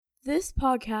This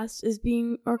podcast is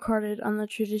being recorded on the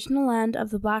traditional land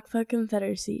of the Blackfoot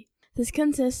Confederacy. This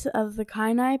consists of the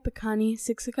Kainai, Piikani,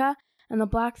 Siksika, and the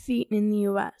Blackfeet in the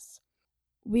U.S.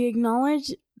 We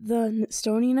acknowledge the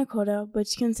Stoney Nakoda,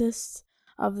 which consists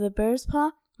of the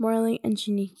Bearspaw, Morley, and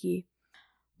Chiniki.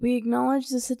 We acknowledge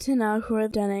the Tsuut'ina, who are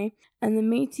Dene, and the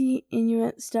Métis,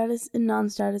 Inuit, status and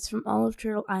non-status from all of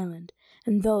Turtle Island,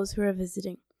 and those who are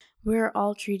visiting. We are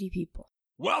all treaty people.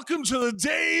 Welcome to the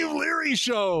Dave Leary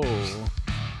Show.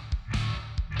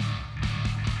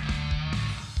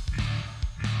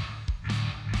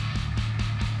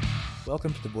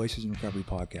 Welcome to the Voices in Recovery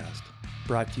podcast,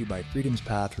 brought to you by Freedom's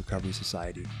Path Recovery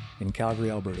Society in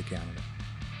Calgary, Alberta, Canada.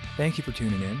 Thank you for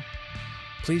tuning in.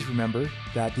 Please remember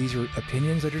that these are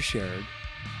opinions that are shared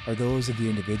are those of the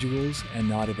individuals and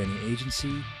not of any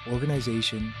agency,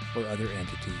 organization, or other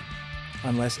entity,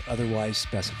 unless otherwise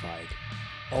specified.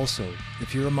 Also,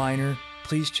 if you're a minor,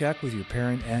 please check with your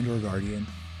parent and or guardian,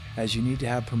 as you need to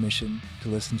have permission to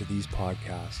listen to these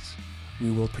podcasts. We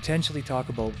will potentially talk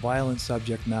about violent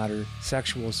subject matter,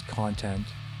 sexual content,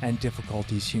 and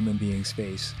difficulties human beings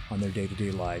face on their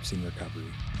day-to-day lives in recovery.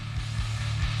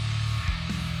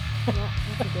 Yeah,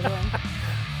 that's a good one.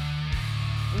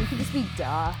 And you could just be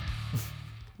duh.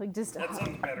 Like just That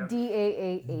sounds better.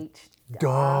 D-A-A-H.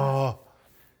 Duh!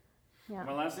 Yeah.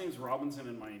 My last name's Robinson,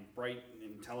 and my bright,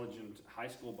 intelligent high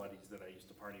school buddies that I used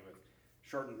to party with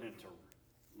shortened it to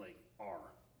like R,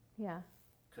 Yeah.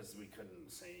 because we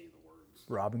couldn't say the words.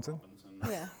 Robinson?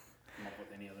 Yeah. Come up with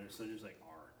any others, so just like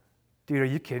R. Dude, are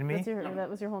you kidding me? That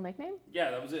was your whole nickname?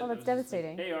 Yeah, that was it. Oh, It that's was just like,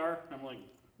 devastating. hey R, and I'm like.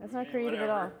 That's not "Okay, creative at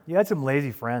whatever." all. You had some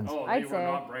lazy friends. Oh, I'd they say. were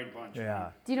not bright bunch. Yeah.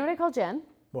 Do you know what I call Jen?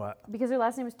 What? Because her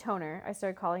last name is Toner, I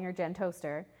started calling her Jen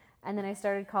Toaster. And then I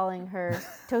started calling her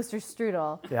Toaster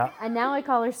Strudel. Yeah. And now I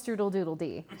call her Strudel Doodle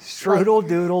D. Strudel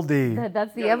Doodle D.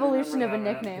 That's the Gotta evolution of a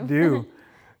remember that, nickname. Do.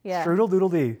 Yeah. Strudel Doodle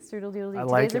D. Strudel Doodle D. I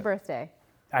Today's like her it. birthday.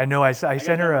 I know, I I got sent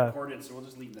that her a... recorded, so we'll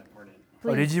just leave that part in.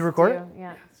 Oh, did Please you record do. it?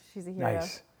 Yeah. She's a hero.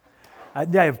 Nice.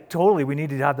 Yeah, totally. We need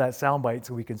to have that soundbite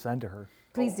so we can send to her.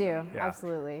 Please do. Yeah.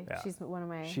 Absolutely. Yeah. She's one of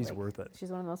my. She's worth it.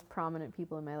 She's one of the most prominent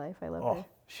people in my life. I love Oh, her.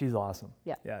 she's awesome.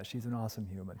 Yeah. Yeah, she's an awesome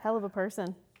human. Hell of a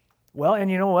person. Well,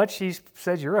 and you know what? She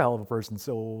says you're a hell of a person,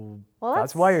 so Well,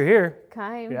 that's why you're here.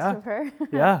 Kind Yeah. of her.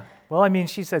 Yeah. Well, I mean,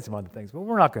 she said some other things, but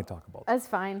we're not going to talk about that. That's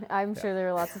fine. I'm sure there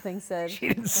were lots of things said. She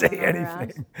didn't say going on around.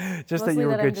 anything. Just Mostly that you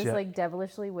were that good I'm just shit. like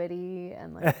devilishly witty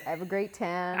and like I have a great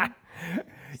tan.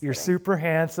 You're super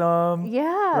handsome.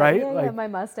 Yeah. Right? Yeah, Like, my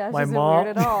mustache my isn't mom,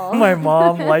 weird at all. my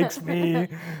mom likes me. Yeah,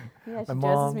 she my dresses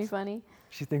mom's- me funny.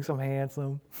 She thinks I'm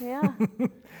handsome. Yeah.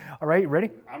 All right, ready?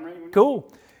 I'm ready. when-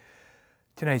 Cool.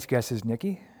 Tonight's guest is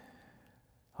Nikki.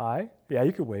 Hi. Yeah,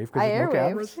 you could wave because I there's no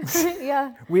cameras. airwaved.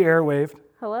 Yeah. We air waved.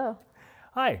 Hello.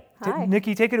 Hi. Hi.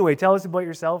 Nikki, take it away. Tell us about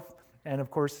yourself. And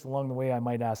of course, along the way, I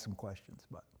might ask some questions.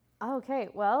 But Okay.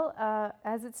 Well,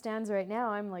 as it stands right now,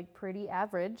 I'm like pretty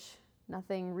average.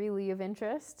 Nothing really of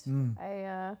interest.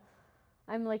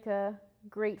 I'm like a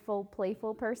grateful,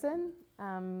 playful person.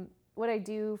 What I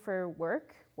do for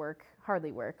work,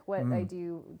 hardly work. What I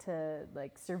do to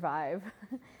like survive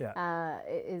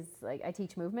is like I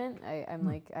teach movement.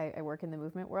 I work in the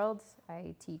movement world.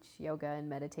 I teach yoga and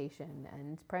meditation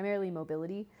and primarily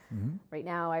mobility. Right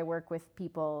now I work with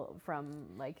people from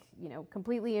like,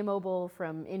 completely immobile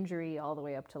from injury all the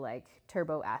way up to like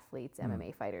turbo athletes,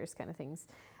 MMA fighters kind of things.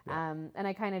 And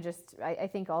I kind of just, I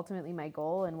think ultimately my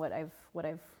goal and what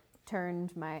I've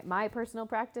turned my personal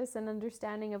practice and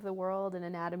understanding of the world and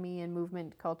anatomy and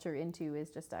movement culture into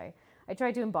is just I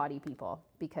try to embody people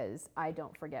because I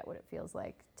don't forget what it feels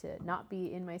like to not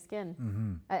be in my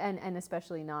skin and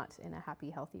especially not in a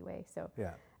happy, healthy way. So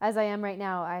yeah. as I am right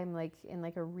now, I'm like in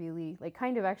like a really like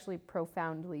kind of actually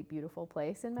profoundly beautiful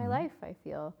place in my life. I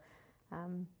feel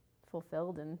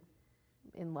fulfilled and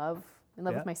in love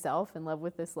with myself, in love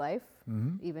with this life,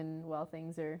 even while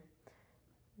things are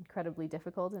incredibly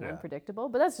difficult and unpredictable,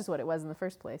 but that's just what it was in the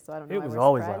first place. So I don't know. It why was we're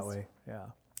always surprised. that way. Yeah.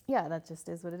 Yeah, that just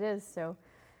is what it is. So,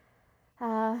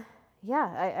 I've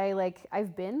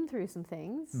been through some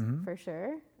things for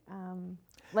sure,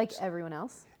 like everyone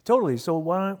else. Totally. So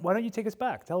why don't you take us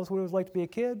back? Tell us what it was like to be a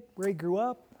kid, where you grew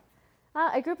up.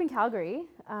 I grew up in Calgary,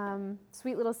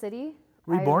 sweet little city.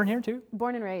 Were you born here too?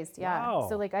 Born and raised, yeah. Wow.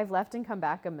 So like I've left and come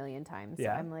back a million times.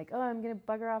 Yeah. I'm like, I'm gonna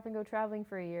bugger off and go traveling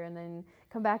for a year and then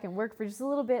come back and work for just a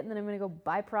little bit and then I'm gonna go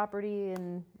buy property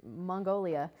in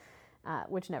Mongolia,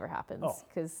 which never happens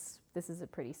because this is a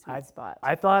pretty sweet spot.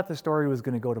 I thought the story was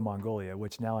going to go to Mongolia,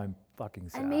 which now I'm fucking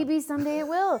sad. And maybe someday it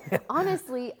will.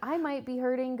 Honestly, I might be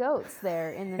herding goats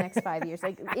there in the next 5 years.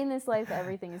 Like in this life,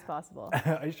 everything is possible.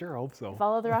 I sure hope so. If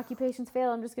all other occupations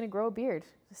fail, I'm just gonna grow a beard.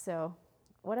 So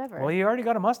whatever. Well, you already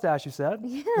got a mustache, you said.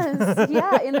 Yes,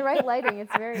 yeah, in the right lighting,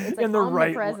 it's like In the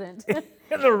right omnipresent.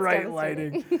 In the right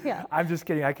lighting. Yeah. I'm just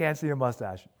kidding. I can't see a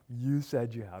mustache. You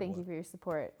said you had Thank one. you for your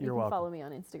support. You're you can welcome. follow me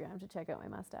on Instagram to check out my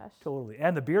mustache. Totally.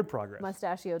 And the beard progress.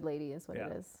 Mustachioed lady is what Yeah.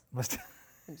 it is. Must-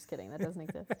 I'm just kidding. That doesn't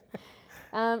exist.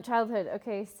 Childhood.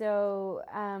 Okay, so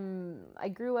I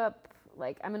grew up,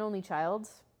 like, I'm an only child.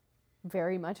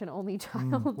 Very much an only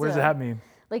child. What does that mean?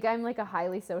 Like, I'm like a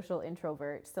highly social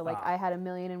introvert. So, like, I had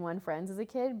 1,000,001 friends as a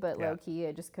kid, but Yeah. low-key,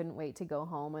 I just couldn't wait to go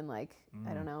home and, like,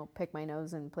 I don't know, pick my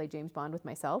nose and play James Bond with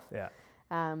myself. Yeah.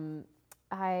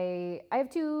 I have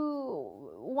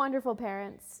 2 wonderful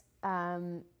parents.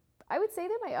 I would say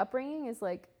that my upbringing is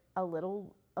like a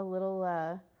little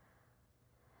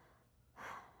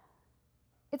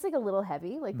it's like a little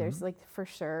heavy. Like there's like for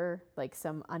sure like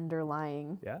some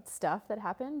underlying stuff that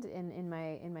happened in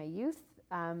my youth.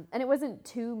 And it wasn't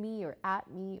to me or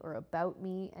at me or about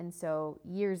me. And so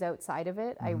years outside of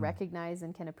it, I recognize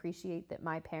and can appreciate that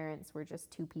my parents were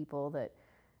just 2 people that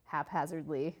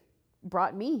haphazardly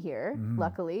brought me here.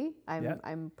 Luckily,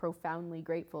 I'm profoundly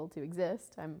grateful to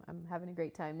exist. I'm having a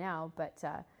great time now, but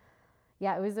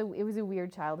yeah, it was a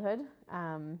weird childhood.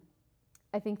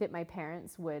 I think that my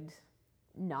parents would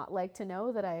not like to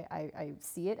know that I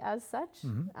see it as such.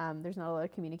 There's not a lot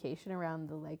of communication around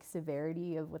the like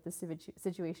severity of what the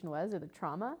situation was or the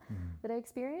trauma that I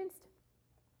experienced.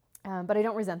 But I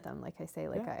don't resent them, like I say.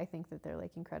 Like I think that they're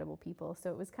like incredible people.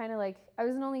 So it was kind of like I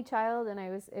was an only child, and I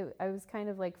was kind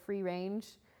of like free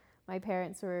range. My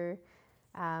parents were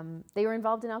they were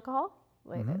involved in alcohol,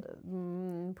 like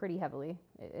pretty heavily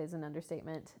is an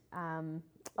understatement.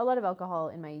 A lot of alcohol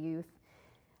in my youth.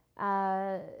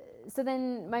 So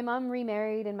then my mom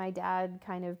remarried, and my dad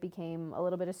kind of became a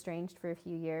little bit estranged for a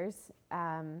few years,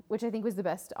 which I think was the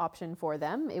best option for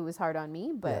them. It was hard on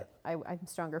me, but I'm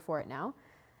stronger for it now.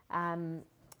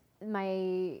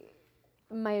 My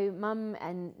mom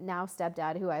and now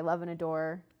stepdad, who I love and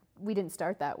adore, we didn't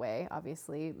start that way,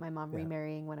 obviously. My mom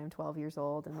remarrying when I'm 12 years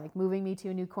old and like moving me to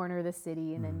a new corner of the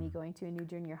city and then me going to a new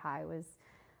junior high was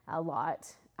a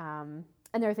lot.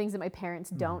 And there are things that my parents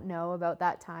don't know about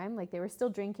that time. Like they were still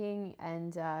drinking,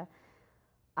 and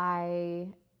I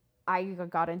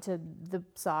got into the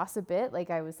sauce a bit. Like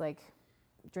I was like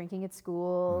drinking at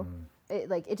school.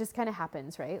 It just kind of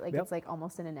happens, right? Like it's like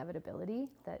almost an inevitability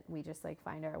that we just like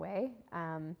find our way.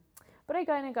 But I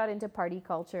kind of got into party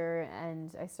culture,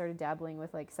 and I started dabbling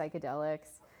with like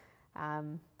psychedelics,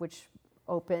 which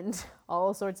opened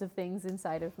all sorts of things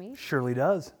inside of me. Surely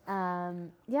does.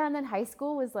 And then high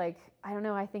school was like, I don't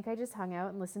know, I think I just hung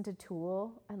out and listened to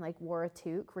Tool and like wore a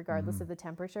toque regardless of the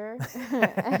temperature.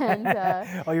 And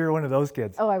oh, you were one of those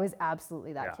kids. Oh, I was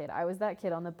absolutely that kid. I was that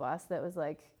kid on the bus that was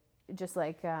like, just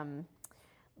like the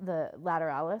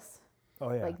Lateralis.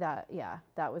 Oh yeah. Like that,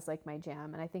 that was like my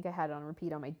jam. And I think I had it on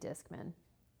repeat on my Discman.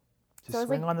 Just so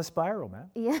swing like, on the spiral, man.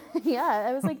 Yeah.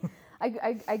 I was like,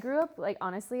 I grew up, like,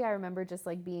 honestly, I remember just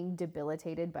like being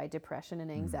debilitated by depression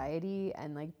and anxiety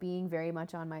and like being very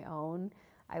much on my own.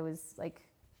 I was like,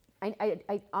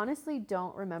 I honestly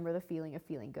don't remember the feeling of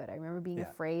feeling good. I remember being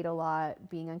afraid a lot,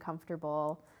 being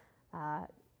uncomfortable.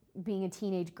 Being a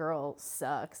teenage girl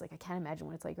sucks. Like, I can't imagine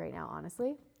what it's like right now,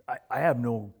 honestly. I have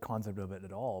no concept of it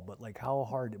at all, but like, how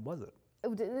hard was it?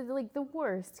 Like the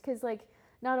worst, because like,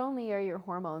 not only are your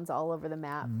hormones all over the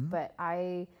map, but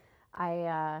I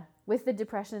with the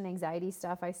depression and anxiety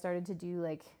stuff, I started to do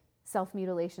like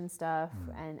self-mutilation stuff,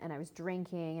 and I was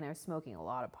drinking and I was smoking a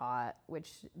lot of pot,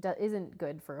 which isn't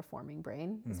good for a forming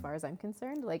brain as far as I'm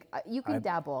concerned. Like you can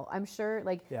dabble, I'm sure,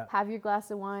 like have your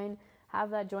glass of wine, have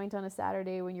that joint on a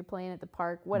Saturday when you're playing at the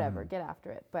park, whatever, get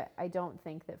after it. But I don't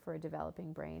think that for a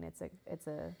developing brain, it's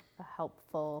a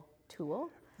helpful tool.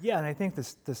 Yeah, and I think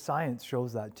the science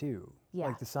shows that too. Yeah.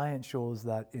 Like the science shows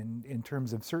that in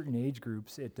terms of certain age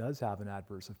groups, it does have an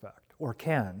adverse effect, or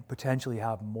can potentially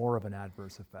have more of an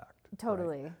adverse effect.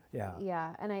 Totally. Right? Yeah.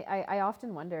 Yeah, and I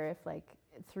often wonder if like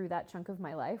through that chunk of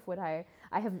my life, I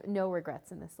have no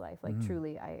regrets in this life. Like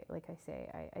truly,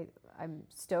 I'm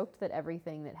stoked that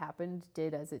everything that happened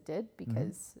did as it did,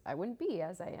 because I wouldn't be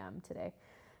as I am today.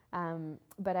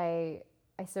 But I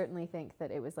certainly think that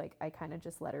it was like I kind of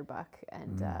just let her buck,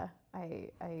 and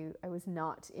I was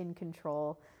not in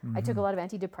control. I took a lot of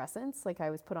antidepressants. Like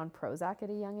I was put on Prozac at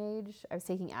a young age. I was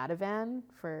taking Ativan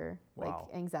for like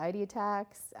anxiety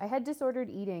attacks. I had disordered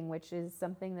eating, which is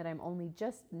something that I'm only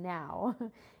just now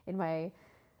in my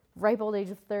ripe old age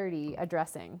of 30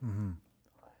 addressing.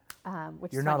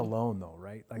 Which you're is not funny. Alone though,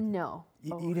 right? Like no.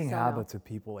 Eating habits of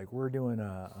people. Like we're doing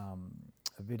a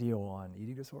video on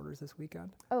eating disorders this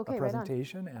weekend. Okay, a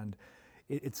presentation, and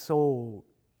it's so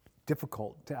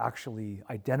difficult to actually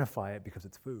identify it because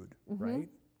it's food, right?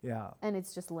 Yeah. And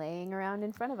it's just laying around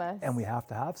in front of us. And we have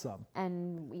to have some.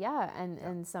 And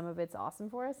and some of it's awesome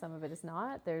for us, some of it is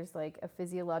not. There's like a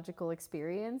physiological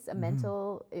experience, a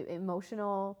mental,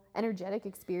 emotional, energetic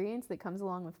experience that comes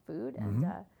along with food. And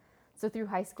so through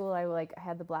high school, I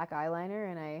had the black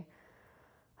eyeliner, and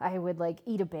I would like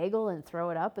eat a bagel and throw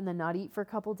it up and then not eat for a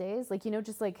couple days. Like, you know,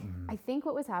 just like, I think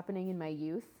what was happening in my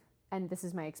youth, and this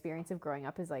is my experience of growing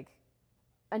up, is like,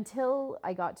 until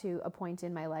I got to a point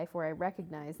in my life where I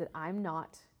recognized that I'm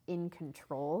not in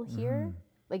control here,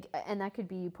 like, and that could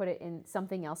be, you put it in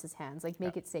something else's hands, like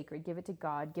make it sacred, give it to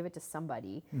God, give it to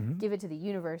somebody, give it to the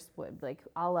universe, like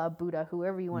Allah, Buddha,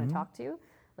 whoever you want to talk to,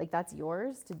 like that's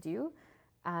yours to do.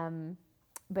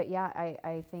 But yeah,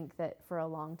 I think that for a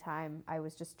long time I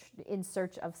was just in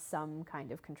search of some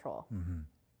kind of control.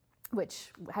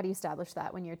 Which, how do you establish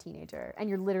that when you're a teenager and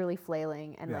you're literally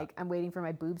flailing and like, I'm waiting for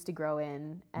my boobs to grow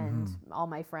in, and all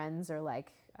my friends are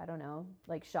like, I don't know,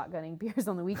 like shotgunning beers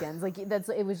on the weekends. Like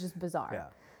it was just bizarre.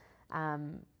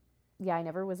 Yeah. I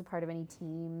never was a part of any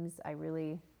teams. I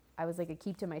was like a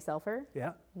keep to myselfer.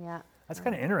 Yeah. That's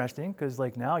kind of interesting, because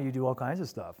like now you do all kinds of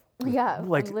stuff. Yeah.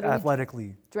 Like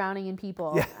athletically. Drowning in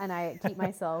people. And I keep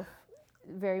myself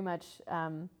very much,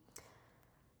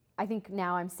 I think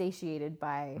now I'm satiated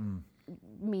by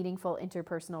meaningful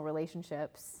interpersonal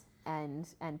relationships and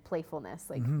playfulness,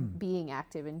 like being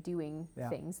active and doing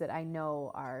things that I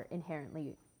know are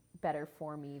inherently better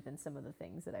for me than some of the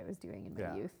things that I was doing in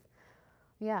my youth.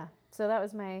 Yeah. So that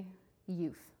was my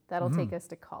youth. That'll take us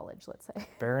to college, let's say.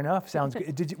 Fair enough. Sounds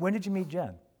good. When did you meet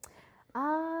Jen?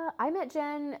 I met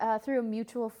Jen through a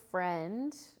mutual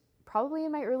friend, probably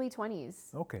in my early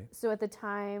 20s. Okay. So at the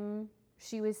time,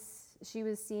 she was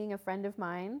seeing a friend of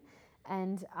mine,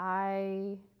 and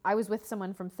I was with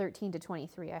someone from 13 to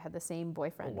 23. I had the same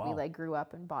boyfriend. Oh, wow. We like grew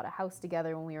up and bought a house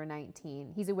together when we were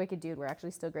 19. He's a wicked dude. We're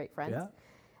actually still great friends.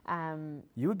 Yeah.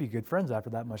 You would be good friends after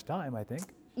that much time, I think.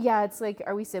 Yeah, it's like,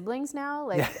 are we siblings now?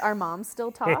 Like our moms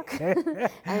still talk,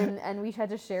 and we had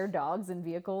to share dogs and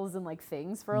vehicles and like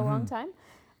things for a long time.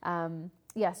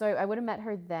 Yeah, so I would have met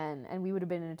her then, and we would have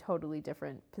been in a totally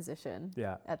different position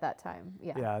at that time.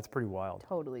 Yeah, it's pretty wild.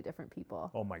 Totally different people.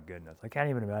 Oh my goodness. I can't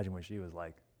even imagine what she was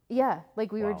like. Yeah,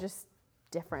 like we were just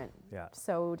different. Yeah.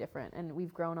 So different. And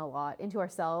we've grown a lot into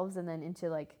ourselves, and then into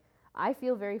like, I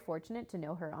feel very fortunate to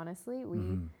know her, honestly.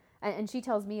 And she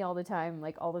tells me all the time,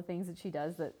 like all the things that she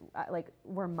does that like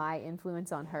were my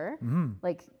influence on her.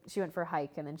 Like she went for a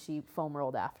hike and then she foam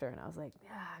rolled after, and I was like,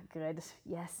 yeah, good.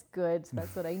 Yes, good.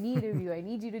 That's what I need of you. I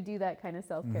need you to do that kind of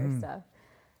self-care stuff.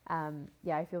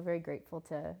 Yeah, I feel very grateful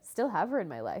to still have her in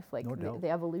my life. Like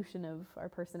the evolution of our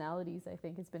personalities, I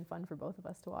think, has been fun for both of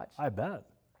us to watch. I bet.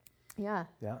 Yeah.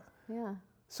 Yeah. Yeah.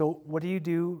 So what do you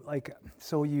do? Like,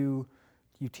 so you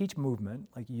teach movement,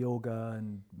 like yoga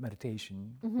and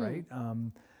meditation, right?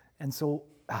 And so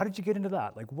how did you get into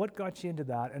that? Like, what got you into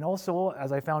that? And also,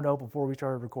 as I found out before we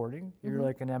started recording, you're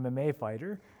like an MMA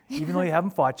fighter, even though you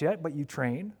haven't fought yet, but you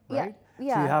train, right?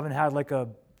 Yeah. So you haven't had like a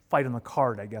fight on the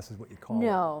card, I guess is what you call it.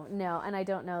 No, and I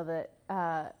don't know that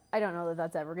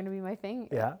that's ever going to be my thing.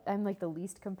 Yeah. I'm like the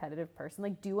least competitive person.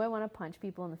 Like, do I want to punch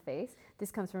people in the face?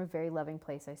 This comes from a very loving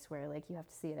place, I swear. Like, you have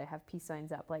to see it. I have peace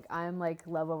signs up. Like, I'm like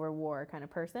love over war kind of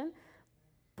person.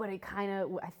 But it kind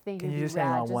of, I think. Can you just hang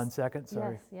on 1 second?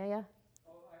 Sorry. Yes. Yeah. Oh, I apologize.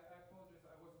 I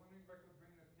was wondering if I could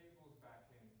bring the tables back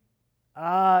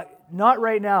in. Not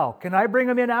right now. Can I bring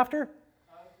them in after?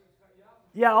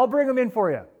 Yeah, I'll bring them in for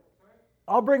you.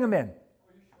 I'll bring them in. Are you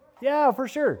sure? Yeah, for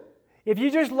sure. If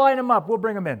you just line them up, we'll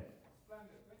bring them in.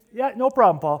 Yeah, no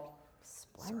problem, Paul.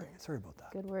 Splendid. Sorry about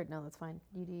that. Good word. No, that's fine.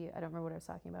 I don't remember what I was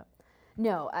talking about.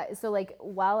 No, so like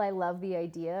while I love the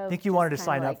idea of I think you wanted to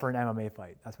sign up for an MMA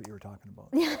fight. That's what you were talking about.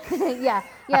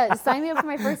 yeah. Sign me up for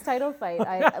my first title fight.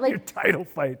 Your title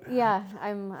fight. Yeah,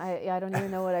 I don't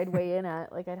even know what I'd weigh in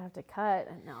at. Like I'd have to cut.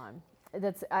 No,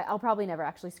 I'll probably never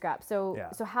actually scrap. So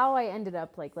how I ended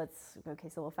up like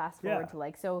so we'll fast forward to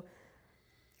like so.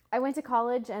 I went to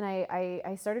college and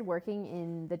I started working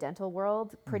in the dental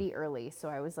world pretty early. So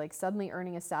I was like suddenly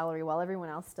earning a salary while everyone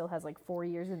else still has like 4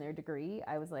 years in their degree.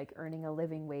 I was like earning a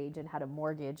living wage and had a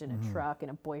mortgage and a truck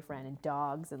and a boyfriend and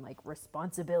dogs and like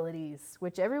responsibilities,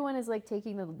 which everyone is like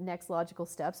taking the next logical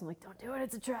steps. I'm like, don't do it,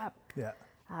 it's a trap. Yeah.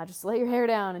 Just let your hair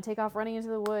down and take off running into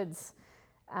the woods.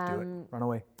 Do it. Run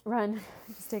away. Run.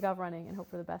 Just take off running and hope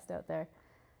for the best out there.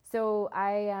 So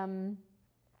I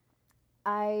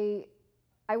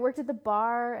worked at the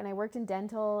bar and I worked in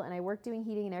dental and I worked doing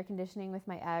heating and air conditioning with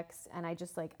my ex, and I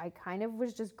just like, I kind of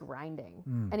was just grinding.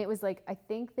 And it was like, I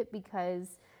think that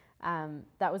because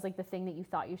that was like the thing that you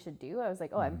thought you should do. I was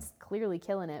like, oh, I'm clearly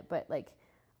killing it. But like,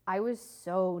 I was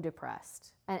so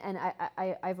depressed. And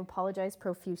I've apologized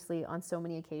profusely on so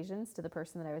many occasions to the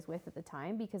person that I was with at the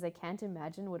time, because I can't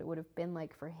imagine what it would have been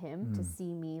like for him to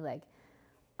see me. Like,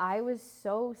 I was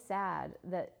so sad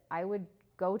that I would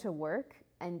go to work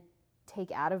and take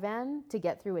Ativan to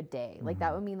get through a day. Like,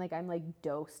 that would mean like I'm like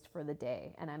dosed for the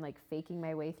day, and I'm like faking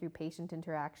my way through patient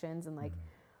interactions, and like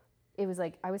it was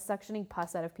like I was suctioning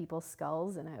pus out of people's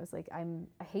skulls, and I was like, I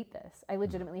hate this. I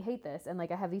legitimately hate this. And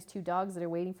like, I have these 2 dogs that are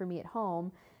waiting for me at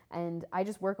home, and I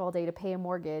just work all day to pay a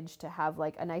mortgage, to have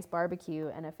like a nice barbecue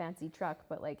and a fancy truck,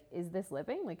 but like, is this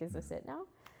living? Like, is this it now?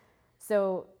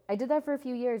 So I did that for a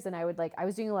few years, and I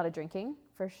was doing a lot of drinking,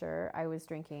 for sure. I was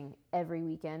drinking every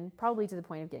weekend, probably to the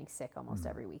point of getting sick almost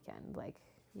every weekend. Like,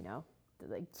 you know,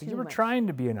 like So too you were much. trying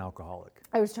to be an alcoholic.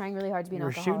 I was trying really hard to be an You were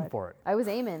alcoholic. shooting for it. I was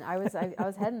aiming. I was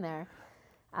heading there.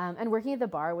 And working at the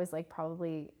bar was like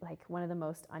probably like one of the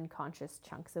most unconscious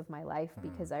chunks of my life,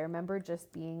 because I remember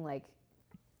just being like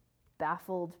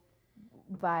baffled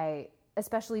by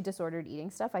especially disordered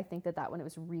eating stuff. I think that one, it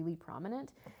was really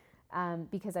prominent,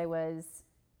 because I was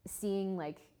seeing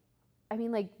like, I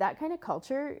mean, like that kind of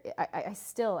culture, I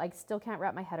still can't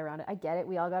wrap my head around it. I get it.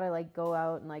 We all got to like go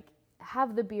out and like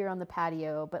have the beer on the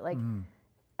patio, but like,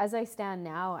 as I stand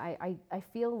now, I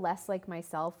feel less like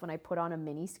myself when I put on a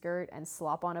mini skirt and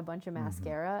slop on a bunch of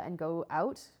mascara and go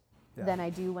out than I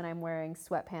do when I'm wearing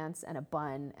sweatpants and a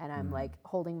bun and I'm like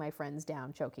holding my friends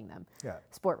down, choking them. Yeah.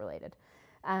 Sport related.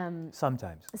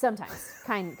 Sometimes. Sometimes,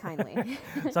 kindly.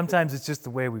 Sometimes it's just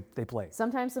the way they play.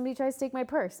 Sometimes somebody tries to take my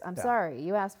purse. I'm sorry,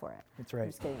 you asked for it. That's right. I'm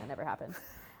just kidding, that never happened.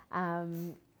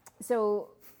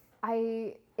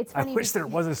 It's I funny. wish there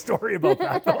was a story about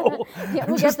that though. Yeah, I'm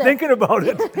we'll just get there. thinking about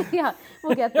it. Yeah,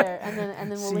 we'll get there, and then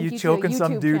we'll See link you you to a choking YouTube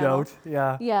some dude channel. out.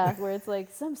 Yeah. Yeah, where it's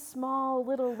like some small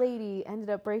little lady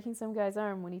ended up breaking some guy's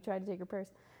arm when he tried to take her purse.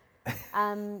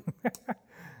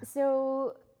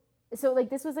 So like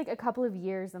this was like a couple of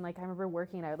years, and like I remember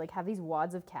working, and I would like have these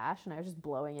wads of cash, and I was just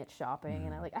blowing it shopping,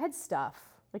 and I had stuff,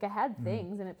 like I had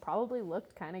things, and it probably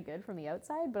looked kind of good from the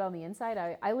outside, but on the inside,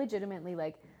 I legitimately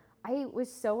like, I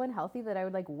was so unhealthy that I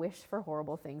would like wish for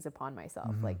horrible things upon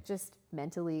myself, like just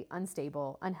mentally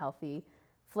unstable, unhealthy,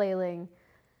 flailing.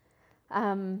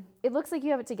 It looks like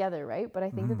you have it together, right? But I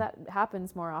think that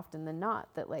happens more often than not,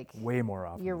 that like Way more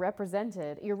often. you're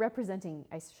representing,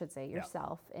 I should say,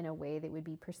 yourself in a way that would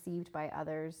be perceived by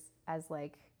others as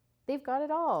like, they've got it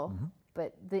all,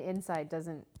 but the inside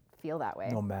doesn't feel that way.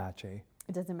 No match, eh?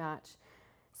 It doesn't match.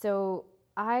 So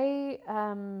I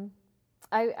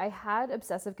had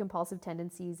obsessive compulsive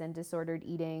tendencies and disordered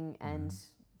eating and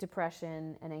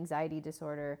depression and anxiety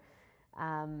disorder.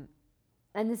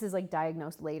 And this is like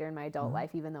diagnosed later in my adult life,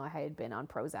 even though I had been on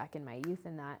Prozac in my youth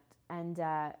and that. And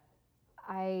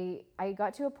I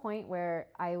got to a point where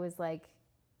I was like,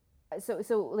 so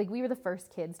like we were the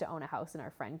first kids to own a house in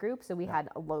our friend group. So we had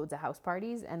loads of house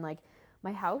parties, and like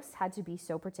my house had to be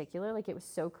so particular. Like it was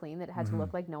so clean that it had to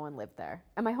look like no one lived there.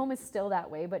 And my home is still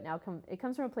that way, but now it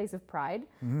comes from a place of pride.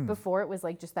 Before it was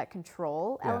like just that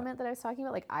control element that I was talking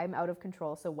about. Like I'm out of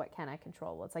control, so what can I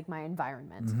control? Well, it's like my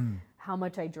environment, how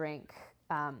much I drink,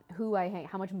 who I hang,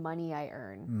 how much money I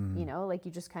earn, you know, like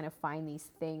you just kind of find these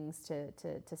things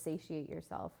to satiate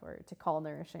yourself or to call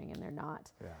nourishing, and they're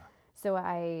not. Yeah. So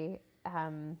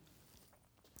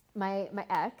my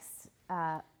ex,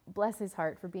 bless his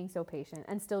heart for being so patient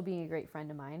and still being a great friend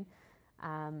of mine.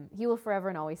 He will forever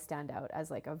and always stand out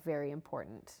as like a very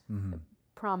important,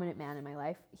 prominent man in my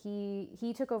life.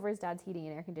 He took over his dad's heating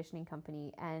and air conditioning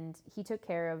company, and he took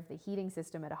care of the heating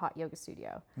system at a hot yoga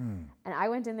studio. And I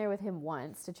went in there with him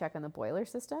once to check on the boiler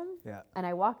system. Yeah. And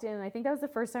I walked in, and I think that was the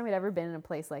first time I'd ever been in a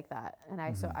place like that. And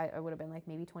I would have been like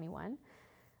maybe 21.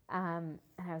 And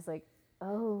I was like,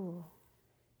 oh,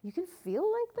 you can feel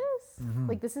like this?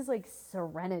 Like this is like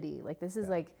serenity. Like this is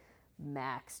like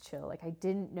max chill. Like I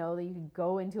didn't know that you could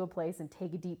go into a place and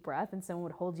take a deep breath and someone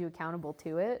would hold you accountable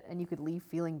to it and you could leave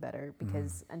feeling better,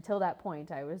 because until that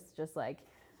point I was just like,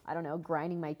 I don't know,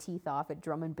 grinding my teeth off at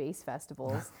drum and bass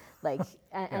festivals, like,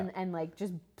 and like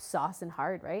just saucing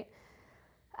hard. Right.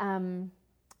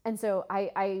 And so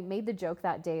I made the joke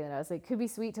that day that I was like, could be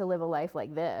sweet to live a life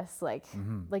like this. Like,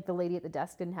 like the lady at the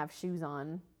desk didn't have shoes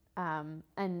on. And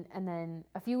then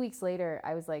a few weeks later,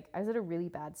 I was at a really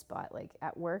bad spot, like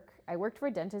at work. I worked for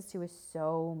a dentist who was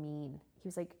so mean. He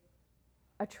was like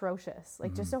atrocious,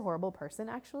 like just a horrible person,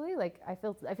 actually. Like I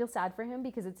feel sad for him,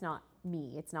 because it's not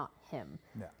me, it's not him.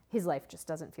 Yeah. His life just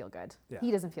doesn't feel good. Yeah. He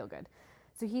doesn't feel good.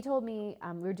 So he told me,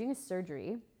 we were doing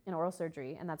an oral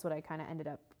surgery, and that's what I kind of ended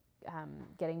up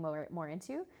getting more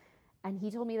into. And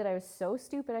he told me that I was so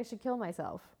stupid I should kill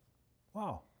myself.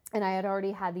 Wow. And I had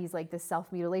already had these like this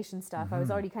self-mutilation stuff. I was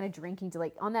already kind of drinking to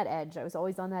like on that edge. I was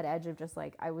always on that edge of just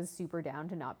like, I was super down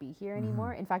to not be here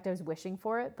anymore. In fact, I was wishing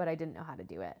for it, but I didn't know how to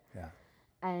do it. Yeah.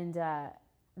 And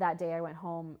that day I went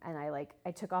home and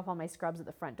I took off all my scrubs at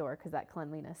the front door because that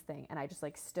cleanliness thing. And I just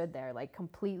like stood there like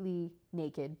completely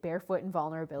naked, barefoot in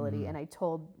vulnerability. And I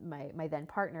told my then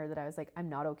partner that I was like, I'm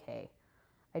not okay.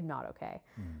 I'm not okay.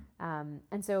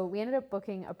 And so we ended up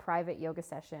booking a private yoga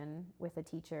session with a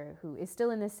teacher who is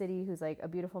still in this city, who's like a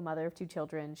beautiful mother of 2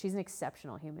 children. She's an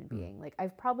exceptional human being. Like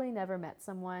I've probably never met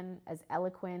someone as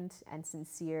eloquent and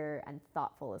sincere and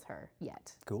thoughtful as her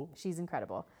yet. Cool. She's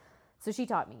incredible. So she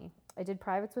taught me. I did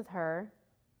privates with her.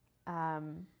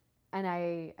 And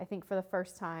I think for the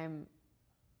first time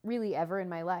really ever in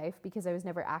my life, because I was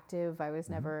never active, I was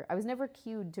never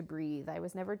cued to breathe. I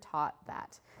was never taught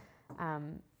that.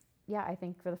 I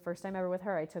think for the first time ever with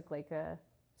her, I took like a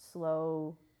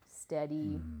slow,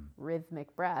 steady,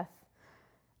 rhythmic breath.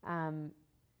 And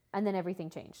then everything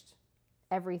changed.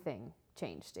 Everything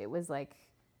changed. It was like,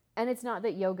 and it's not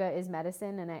that yoga is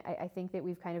medicine. And I think that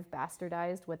we've kind of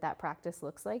bastardized what that practice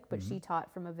looks like, but she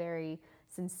taught from a very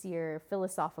sincere,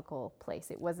 philosophical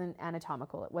place. It wasn't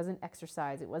anatomical. It wasn't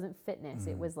exercise. It wasn't fitness.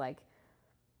 It was like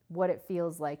what it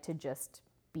feels like to just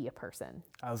be a person.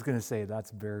 I was going to say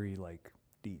that's very like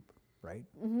deep, right?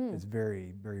 It's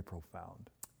very, very profound.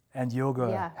 And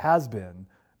yoga has been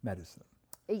medicine.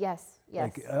 Yes.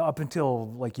 Like up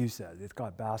until, like you said, it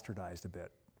got bastardized a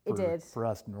bit. It did. For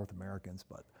us North Americans,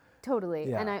 but. Totally.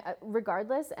 Yeah. And I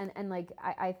regardless, and like,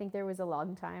 I think there was a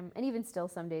long time, and even still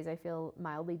some days I feel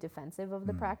mildly defensive of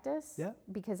the practice. Yeah.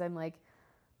 Because I'm like,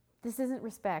 this isn't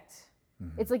respect.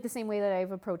 It's like the same way that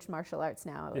I've approached martial arts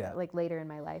now, like later in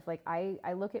my life. Like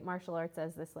I look at martial arts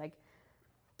as this like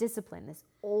discipline, this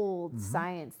old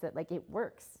science that like it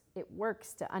works. It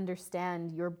works to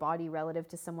understand your body relative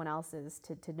to someone else's,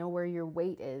 to know where your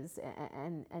weight is.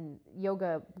 And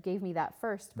yoga gave me that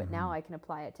first, but now I can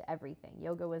apply it to everything.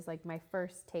 Yoga was like my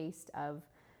first taste of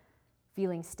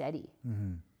feeling steady,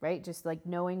 right? Just like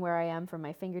knowing where I am from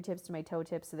my fingertips to my toe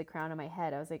tips to the crown of my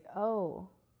head. I was like, oh,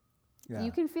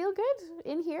 you can feel good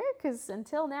in here? Because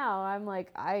until now, I'm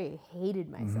like, I hated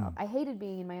myself. I hated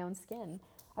being in my own skin.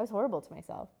 I was horrible to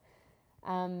myself.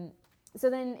 So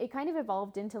then it kind of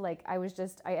evolved into like, I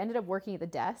ended up working at the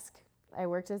desk. I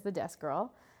worked as the desk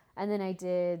girl. And then I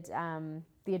did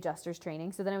the adjusters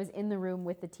training. So then I was in the room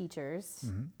with the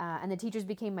teachers. And the teachers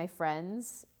became my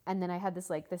friends. And then I had this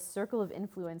circle of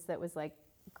influence that was like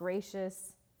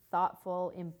gracious,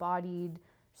 thoughtful, embodied,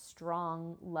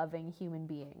 strong, loving human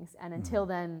beings. And until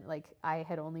then, like I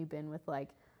had only been with like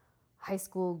high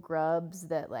school grubs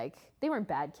that like, they weren't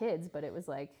bad kids, but it was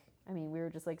like, I mean, we were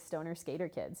just like stoner skater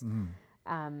kids.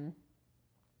 And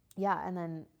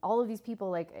then all of these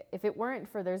people, like if it weren't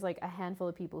for, there's like a handful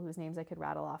of people whose names I could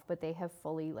rattle off, but they have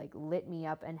fully like lit me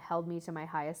up and held me to my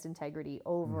highest integrity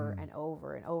over and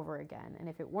over and over again. And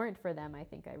if it weren't for them, I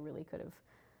think I really could have,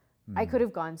 I could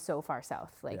have gone so far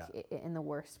south, like in the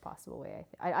worst possible way.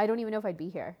 I don't even know if I'd be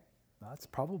here. That's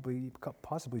probably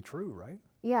possibly true, right?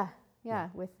 Yeah.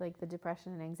 With like the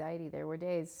depression and anxiety, there were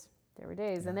days,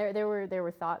 and there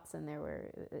were thoughts, and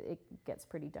it gets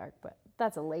pretty dark, but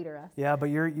that's a later us. Yeah, but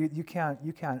you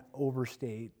can't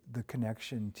overstate the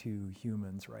connection to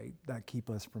humans, right? That keep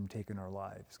us from taking our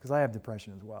lives. Because I have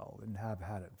depression as well, and have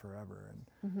had it forever,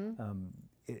 and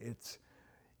it's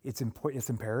important.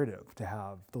 It's imperative to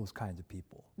have those kinds of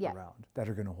people around that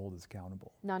are going to hold us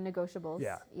accountable. Non-negotiables.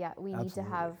 Yeah. We need to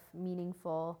have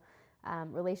meaningful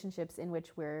relationships in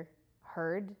which we're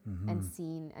heard and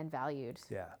seen and valued.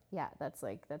 Yeah. That's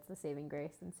the saving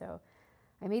grace. And so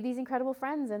I made these incredible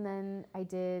friends, and then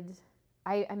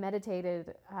I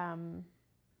meditated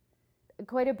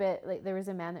quite a bit. Like there was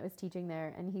a man that was teaching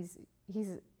there, and he's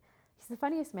the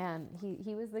funniest man.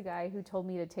 He was the guy who told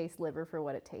me to taste liver for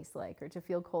what it tastes like, or to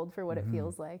feel cold for what it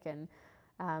feels like. And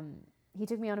he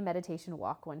took me on a meditation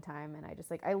walk one time, and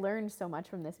I learned so much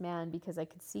from this man, because I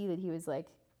could see that he was like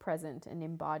present and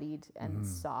embodied and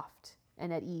soft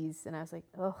and at ease. And I was like,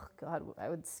 oh God, I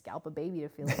would scalp a baby to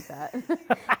feel like that.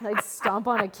 I'd stomp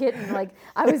on a kitten. Like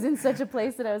I was in such a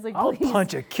place that I was like, I'll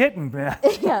punch a kitten, man.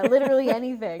 Yeah, literally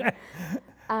anything.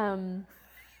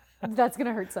 That's going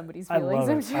to hurt somebody's feelings,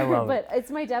 I'm sure. But it's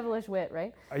my devilish wit,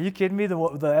 right? Are you kidding me?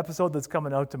 The episode that's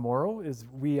coming out tomorrow is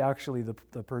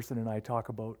the person and I talk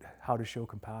about how to show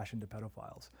compassion to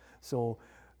pedophiles. So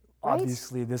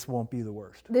obviously this won't be the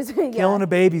worst. Killing a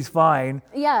baby's fine.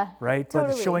 Yeah. Right?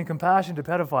 Totally. But showing compassion to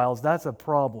pedophiles, that's a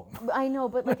problem. I know,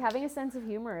 but like having a sense of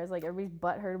humor is like everybody's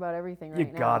butthurt about everything right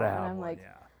now. You gotta have and I'm one, like,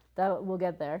 we'll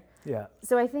get there. Yeah.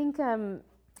 So I think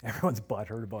Everyone's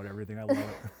butthurt about everything. I love it.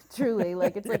 truly,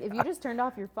 like it's like if you just turned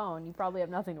off your phone, you probably have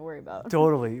nothing to worry about.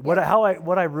 Totally. What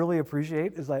I really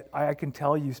appreciate is that I can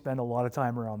tell you spend a lot of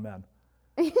time around men.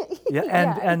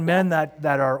 And men that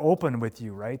are open with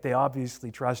you, right? They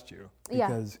obviously trust you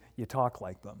because you talk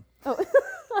like them. Oh.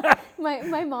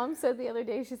 My mom said the other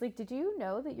day, she's like, did you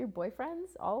know that your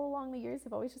boyfriends all along the years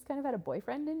have always just kind of had a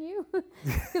boyfriend in you?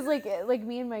 Because like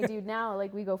me and my dude now,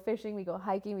 like we go fishing, we go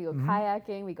hiking, we go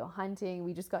kayaking, we go hunting,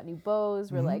 we just got new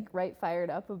bows. We're like right fired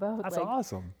up about That's like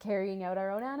awesome. carrying out our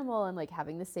own animal and like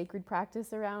having the sacred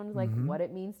practice around like what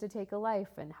it means to take a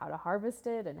life and how to harvest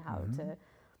it and how to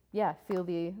feel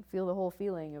the whole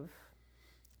feeling of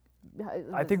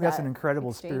I think that's an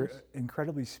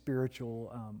incredibly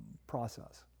spiritual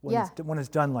process when it's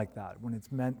done like that, when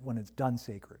it's done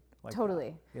sacred. Like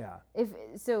totally. That. Yeah. If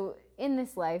so, in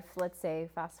this life, let's say,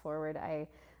 fast forward, I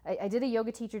did a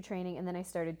yoga teacher training and then I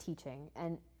started teaching,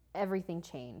 and everything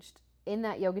changed. In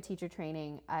that yoga teacher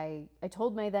training, I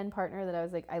told my then partner that I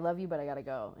was like, I love you, but I gotta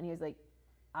go, and he was like,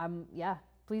 yeah,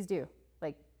 please do,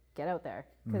 like, get out there,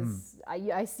 because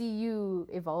I see you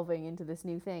evolving into this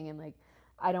new thing, and like,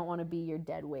 I don't want to be your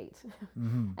dead weight.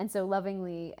 And so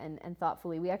lovingly and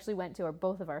thoughtfully, we actually went to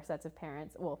both of our sets of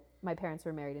parents. Well, my parents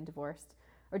were married and divorced,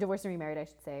 or divorced and remarried, I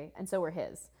should say, and so were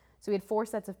his. So we had 4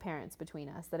 sets of parents between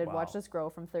us that had watched us grow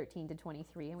from 13 to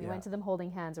 23, and we went to them holding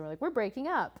hands, and we're like, we're breaking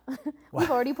up. We've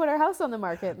already put our house on the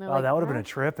market. And they're like, that would have been a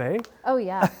trip, eh? Oh,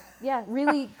 yeah. Yeah,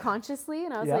 really consciously.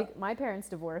 And I was like, my parents'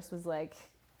 divorce was like,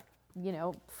 you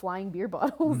know, flying beer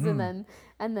bottles, and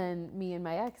then me and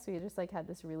my ex, we just like had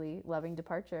this really loving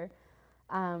departure.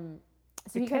 So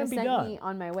he kind of sent me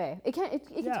on my way. It can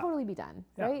totally be done,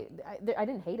 right? I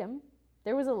didn't hate him.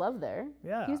 There was a love there.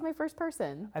 Yeah. He was my first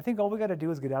person. I think all we got to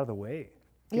do is get out of the way.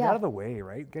 Get out of the way,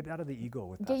 right? Get out of the ego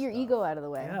with that. Get your ego out of the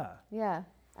way. Yeah.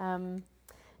 Yeah.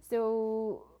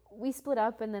 So we split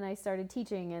up, and then I started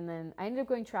teaching, and then I ended up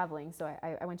going traveling. So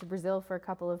I went to Brazil for a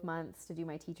couple of months to do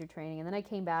my teacher training, and then I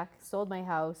came back, sold my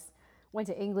house, went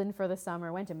to England for the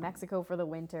summer, went to Mexico for the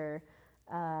winter,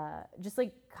 just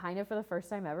like kind of for the first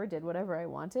time ever did whatever I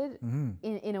wanted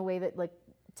in a way that like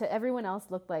to everyone else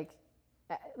looked like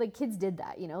kids did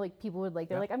that, you know, like people would like,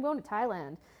 they're like, I'm going to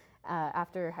Thailand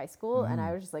after high school. And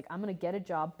I was just like, I'm going to get a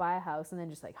job, buy a house, and then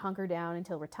just like hunker down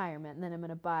until retirement. And then I'm going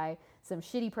to buy some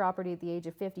shitty property at the age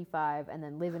of 55 and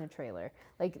then live in a trailer.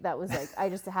 Like that was like, I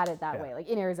just had it that way, like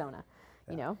in Arizona,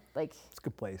 you know, like it's a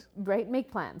good place, right?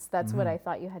 Make plans. That's what I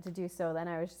thought you had to do. So then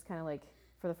I was just kind of like,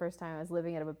 for the first time I was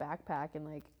living out of a backpack and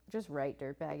like just right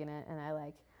dirtbagging it. And I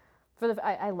like,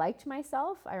 I liked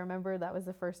myself. I remember that was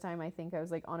the first time I think I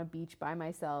was like on a beach by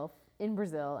myself in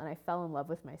Brazil, and I fell in love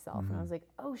with myself. And I was like,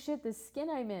 oh shit, this skin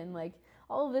I'm in, like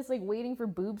all of this like waiting for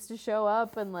boobs to show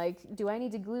up, and like, do I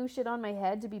need to glue shit on my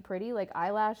head to be pretty, like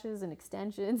eyelashes and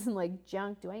extensions and like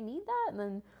junk? Do I need that? And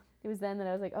then it was then that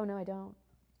I was like, oh no, I don't.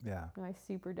 Yeah. No, I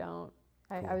super don't.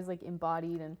 Cool. I was like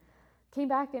embodied, and came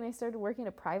back and I started working at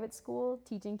a private school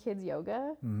teaching kids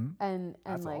yoga. And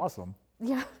That's like, awesome.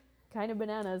 Yeah. Kind of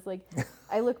bananas. Like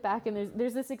I look back and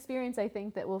there's this experience I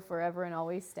think that will forever and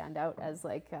always stand out as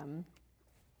like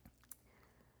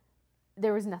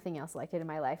there was nothing else like it in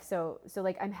my life. So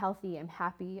like I'm healthy, I'm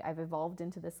happy, I've evolved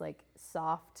into this like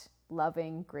soft,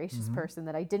 loving, gracious person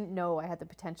that I didn't know I had the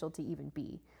potential to even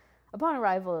be. Upon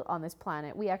arrival on this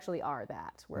planet, we actually are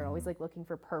that. We're always like looking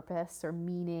for purpose or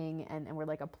meaning, and we're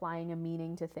like applying a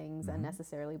meaning to things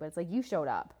unnecessarily, but it's like you showed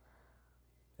up.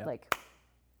 Yep. Like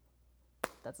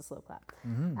that's a slow clap.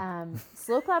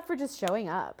 Slow clap for just showing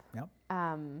up. Yep.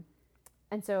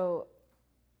 And so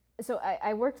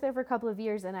I worked there for a couple of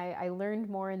years, and I learned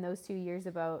more in those 2 years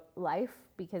about life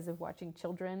because of watching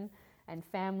children and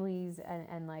families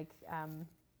and like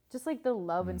just like the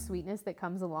love and sweetness that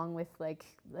comes along with like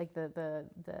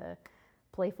the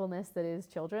playfulness that is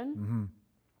children.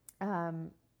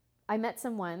 I met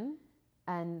someone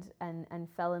and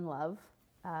fell in love.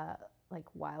 Like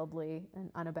wildly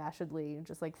and unabashedly,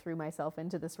 just like threw myself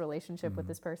into this relationship with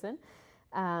this person.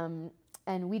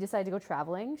 And we decided to go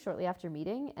traveling shortly after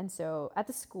meeting. And so at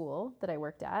the school that I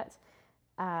worked at,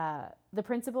 the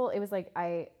principal, it was like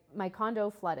my condo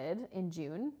flooded in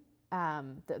June.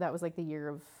 That was like the year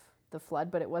of the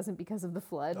flood, but it wasn't because of the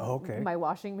flood. Oh, okay. My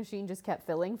washing machine just kept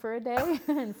filling for a day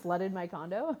and flooded my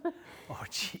condo. Oh,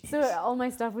 jeez. So all my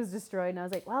stuff was destroyed, and I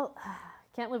was like, well,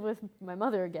 can't live with my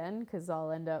mother again because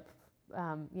I'll end up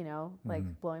like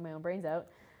blowing my own brains out.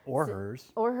 Or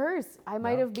hers. Or hers. I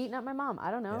might have beaten up my mom.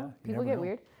 I don't know. Yeah, People never get know.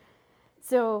 weird.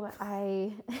 So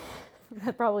I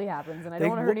That probably happens, and I don't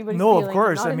want to hurt anybody's no, feelings. of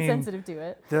course. I'm not I mean, insensitive to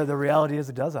it. The reality is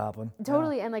it does happen.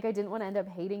 Totally, and like I didn't want to end up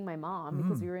hating my mom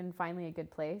because we were in finally a good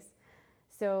place.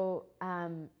 So,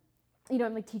 you know,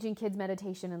 I'm like teaching kids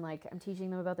meditation, and like I'm teaching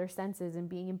them about their senses and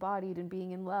being embodied and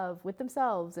being in love with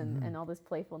themselves and all this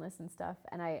playfulness and stuff.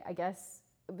 And I guess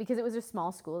because it was a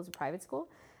small school, it was a private school,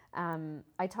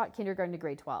 I taught kindergarten to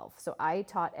grade 12. So I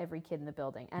taught every kid in the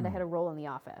building, and I had a role in the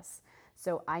office.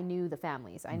 So I knew the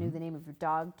families. I knew the name of your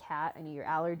dog, cat. I knew your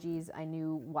allergies. I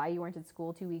knew why you weren't at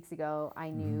school 2 weeks ago. I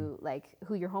knew like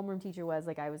who your homeroom teacher was.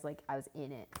 I was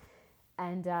in it.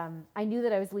 And I knew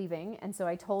that I was leaving. And so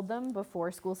I told them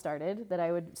before school started that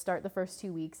I would start the first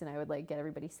 2 weeks and I would like get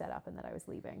everybody set up and that I was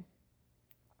leaving.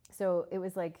 So it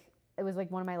was like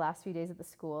one of my last few days at the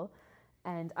school.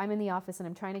 And I'm in the office and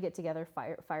I'm trying to get together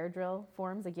fire drill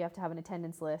forms. Like you have to have an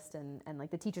attendance list and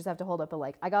like the teachers have to hold up a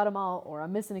like, I got them all or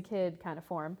I'm missing a kid kind of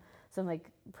form. So I'm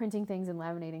like printing things and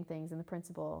laminating things. And the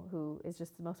principal, who is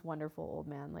just the most wonderful old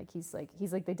man, like he's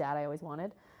like the dad I always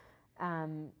wanted.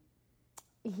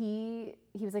 He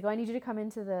was like, oh, I need you to come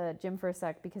into the gym for a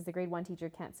sec because the grade 1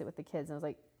 teacher can't sit with the kids. And I was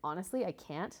like, honestly, I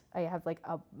can't. I have like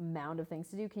a mound of things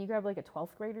to do. Can you grab like a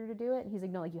 12th grader to do it? And he's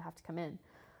like, no, like you have to come in.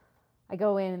 I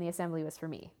go in and the assembly was for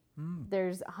me.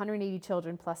 There's 180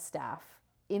 children plus staff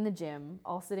in the gym,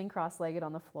 all sitting cross-legged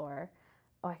on the floor.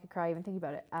 Oh, I could cry even thinking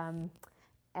about it.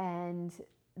 And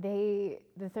the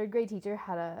third grade teacher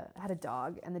had a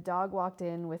dog, and the dog walked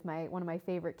in with one of my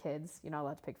favorite kids. You're not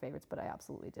allowed to pick favorites, but I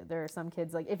absolutely did. There are some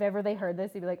kids, like if ever they heard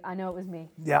this, they'd be like, I know it was me.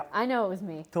 Yeah. I know it was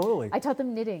me. Totally. I taught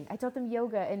them knitting. I taught them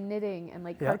yoga and knitting and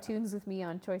like cartoons with me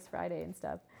on Choice Friday and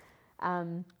stuff.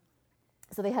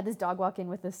 So they had this dog walk in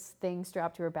with this thing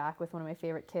strapped to her back with one of my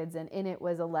favorite kids, and in it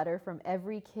was a letter from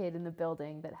every kid in the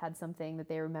building that had something that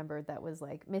they remembered that was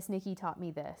like, Miss Nikki taught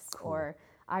me this, or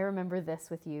I remember this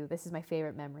with you. This is my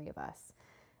favorite memory of us.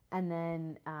 And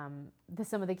then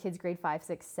some of the kids, grade 5,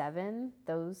 6, 7,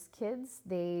 those kids,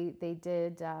 they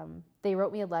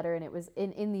wrote me a letter, and it was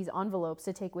in these envelopes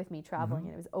to take with me traveling,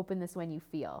 and it was open this when you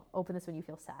feel sad, open this when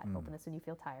you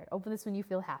feel tired, open this when you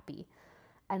feel happy.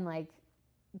 And like,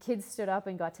 kids stood up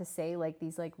and got to say like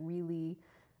these like really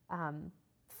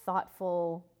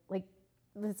thoughtful, like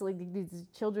these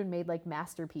children made like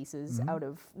masterpieces out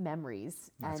of memories.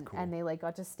 That's cool. And they like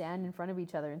got to stand in front of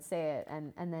each other and say it.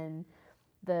 And then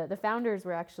the founders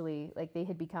were actually like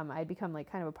I'd become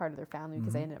like kind of a part of their family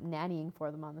because I ended up nannying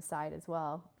for them on the side as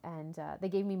well. And they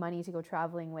gave me money to go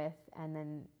traveling with, and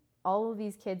then all of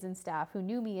these kids and staff who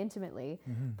knew me intimately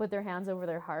put their hands over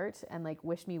their heart and like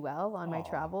wished me well on my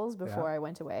travels before I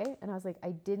went away. And I was like,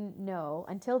 I didn't know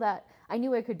until that. I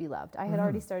knew I could be loved. I had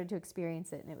already started to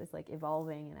experience it, and it was like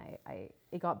evolving, and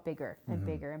it got bigger and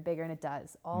bigger and bigger, and it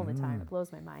does all the time. It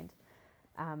blows my mind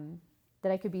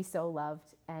that I could be so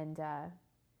loved. And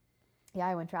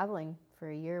I went traveling for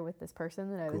a year with this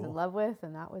person that I was in love with,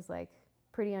 and that was like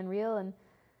pretty unreal. And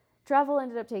travel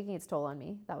ended up taking its toll on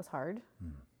me. That was hard.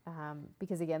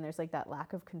 Because again, there's like that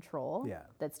lack of control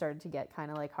that started to get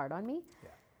kind of like hard on me.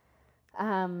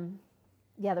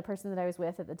 The person that I was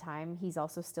with at the time, he's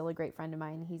also still a great friend of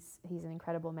mine. He's an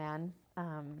incredible man.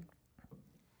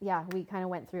 We kind of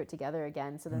went through it together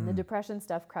again. So then the depression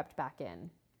stuff crept back in,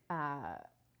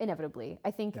 inevitably.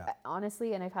 I think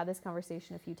honestly, and I've had this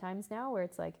conversation a few times now where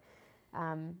it's like,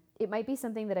 it might be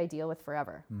something that I deal with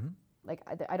forever. Like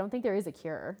I don't think there is a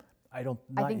cure. I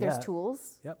think there's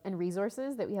tools and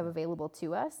resources that we have available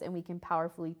to us, and we can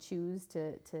powerfully choose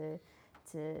to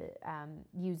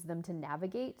use them to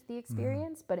navigate the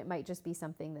experience, but it might just be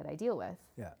something that I deal with.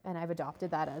 And I've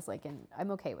adopted that as like, and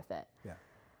I'm okay with it.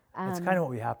 It's kind of what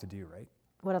we have to do, right?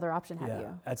 What other option have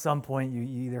you? At some point, you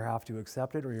either have to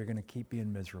accept it or you're going to keep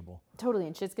being miserable. Totally,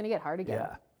 and shit's going to get hard again.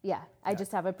 I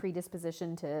just have a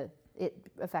predisposition to it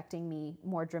affecting me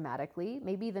more dramatically,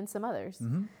 maybe than some others.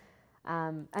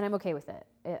 And I'm okay with it.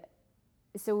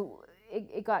 So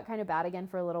it got kind of bad again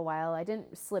for a little while. I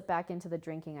didn't slip back into the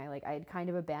drinking. I had kind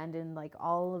of abandoned like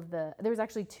all of there was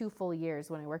actually 2 full years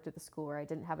when I worked at the school where I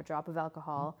didn't have a drop of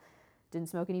alcohol, didn't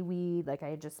smoke any weed. Like I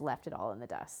had just left it all in the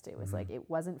dust. It was like, it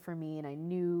wasn't for me. And I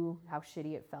knew how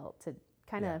shitty it felt to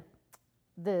kind of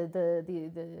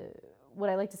what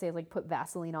I like to say is like put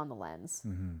Vaseline on the lens,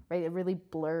 right? It really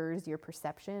blurs your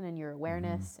perception and your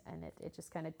awareness, and it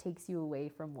just kind of takes you away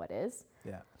from what is.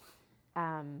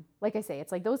 Like I say,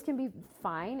 it's like those can be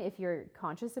fine if you're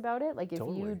conscious about it. Like if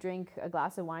you drink a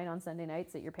glass of wine on Sunday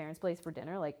nights at your parents' place for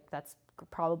dinner, like that's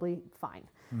probably fine.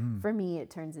 For me, it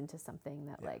turns into something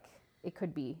that like it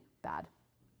could be bad.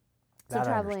 So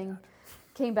traveling,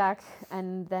 came back,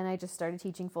 and then I just started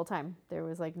teaching full time. There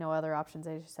was like no other options.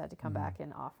 I just had to come back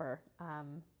and offer.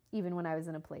 Even when I was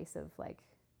in a place of like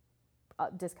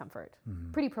discomfort,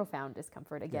 pretty profound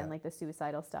discomfort. Again, like the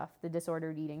suicidal stuff, the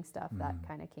disordered eating stuff that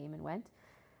kind of came and went.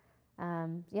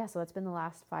 So it's been the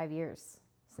last 5 years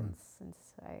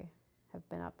since I have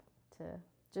been up to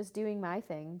just doing my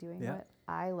thing, doing what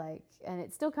I like. And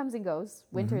it still comes and goes.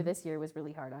 Winter this year was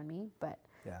really hard on me, but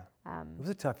it was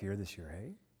a tough year this year,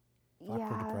 hey? For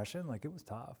depression, like it was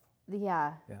tough.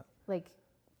 Yeah. Like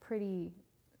pretty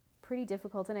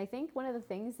difficult. And I think one of the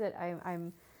things that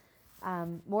I'm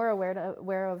more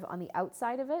aware of on the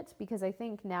outside of it, because I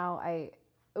think now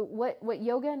what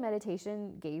yoga and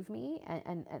meditation gave me,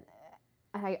 and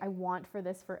I want for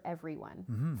this for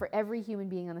everyone, for every human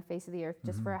being on the face of the earth,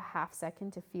 just for a half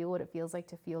second to feel what it feels like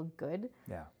to feel good,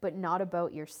 but not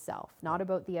about yourself, not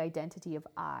about the identity of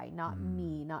I, not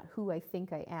me, not who I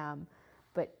think I am,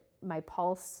 but my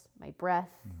pulse, my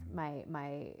breath, my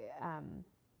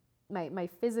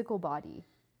physical body,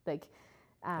 like.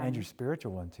 And your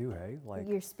spiritual one too, hey? Like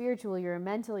your spiritual, your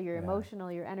mental, your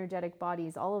emotional, your energetic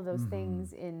bodies, all of those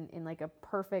things in like a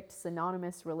perfect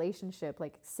synonymous relationship,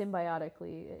 like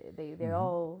symbiotically,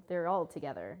 they're all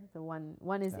together. The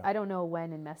one is, I don't know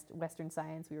when in Western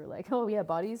science we were like, oh yeah,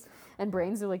 bodies and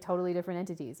brains are like totally different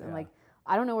entities. And like,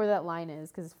 I don't know where that line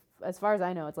is, because as far as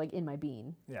I know, it's like in my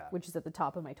being, which is at the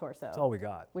top of my torso. That's all we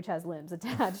got. Which has limbs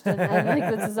attached, and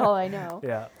like this is all I know.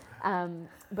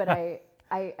 But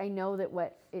I know that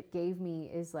what it gave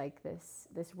me is like this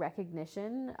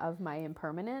recognition of my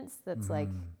impermanence. That's like,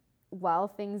 while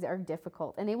things are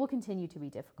difficult, and they will continue to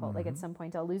be difficult, like at some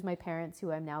point I'll lose my parents,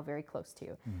 who I'm now very close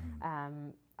to.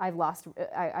 I've lost,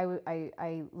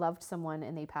 I loved someone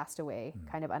and they passed away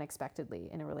kind of unexpectedly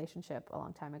in a relationship a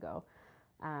long time ago.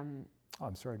 I'm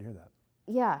sorry to hear that.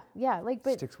 Yeah, like,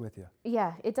 but sticks with you.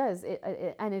 Yeah, it does.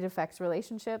 And it affects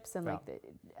relationships, and like,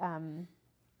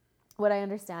 what I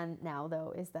understand now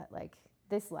though is that like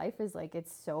this life is like,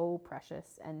 it's so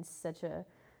precious and it's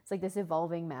like this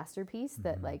evolving masterpiece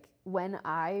that like, when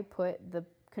I put the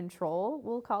control,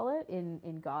 we'll call it,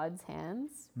 in God's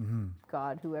hands,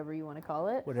 God, whoever you want to call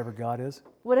it. Whatever God is,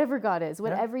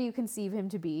 whatever you conceive him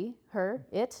to be, her,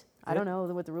 it. I don't know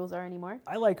what the rules are anymore.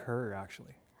 I like her,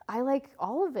 actually. I like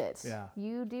all of it. Yeah.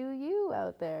 You do you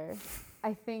out there.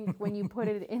 I think when you put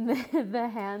it in the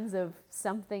hands of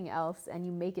something else and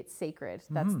you make it sacred,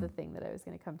 that's the thing that I was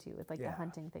going to come to with like the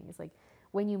hunting thing. Is like,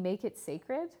 when you make it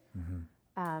sacred,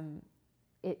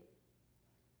 it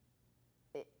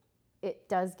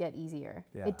does get easier.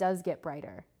 It does get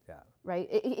brighter. Right?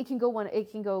 It can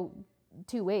go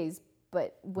two ways,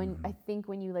 but I think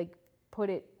when you like put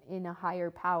it in a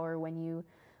higher power, when you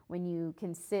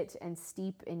can sit and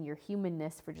steep in your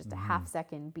humanness for just a half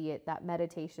second, be it that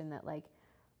meditation that like,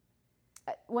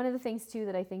 one of the things too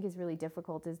that I think is really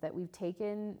difficult is that we've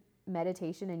taken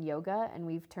meditation and yoga and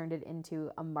we've turned it into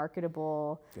a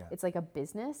marketable, it's like a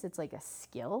business, it's like a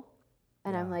skill.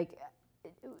 And I'm like,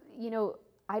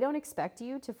 I don't expect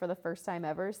you to, for the first time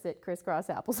ever, sit crisscross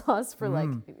applesauce for like,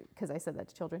 because I said that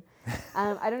to children.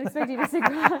 I don't expect you to sit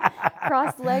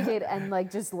cross-legged and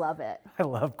like just love it. I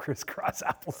love crisscross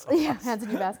applesauce. Yeah, hands in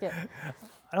your basket.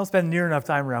 I don't spend near enough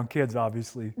time around kids,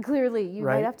 obviously. Clearly, you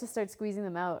might have to start squeezing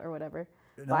them out or whatever.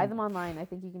 Buy them online. I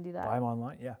think you can do that. Buy them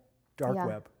online, Dark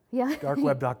web. Yeah.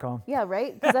 Darkweb.com. Yeah,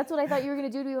 right? Because that's what I thought you were going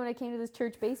to do to me when I came to this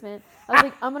church basement. I was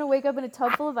like, I'm going to wake up in a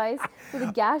tub full of ice with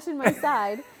a gash in my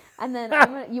side. And then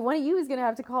one of you is going to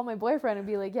have to call my boyfriend and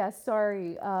be like, yeah,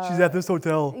 sorry. She's at this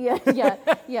hotel.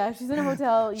 Yeah. She's in a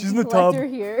hotel. She's in the tub. Collect her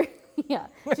here. Yeah,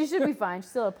 she should be fine. She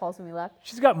still had a pulse when we left.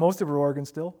 She's got most of her organs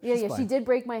still. She's fine. She did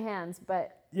break my hands,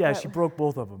 but... Yeah, she broke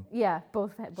both of them. Yeah,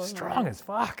 both Strong as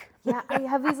fuck. Yeah, I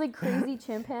have these like crazy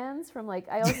chimp hands from like,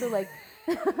 I also like,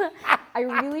 I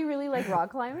really, really like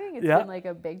rock climbing. It's been like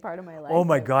a big part of my life. Oh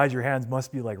my God, your hands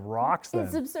must be like rocks then.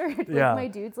 It's absurd. Like my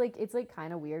dude's like, it's like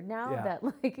kind of weird now that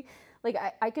like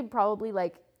I could probably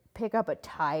like pick up a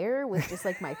tire with just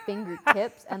like my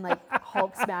fingertips and like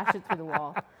Hulk smash it through the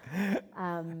wall.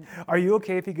 Are you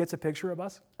okay if he gets a picture of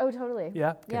us? Oh, totally.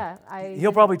 Yeah? Okay. Yeah.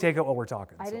 He'll probably take it while we're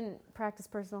talking. I didn't practice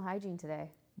personal hygiene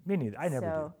today. Me neither. I never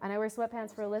do. And I wear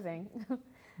sweatpants for a living.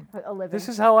 This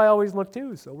is how I always look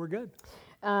too, so we're good.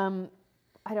 I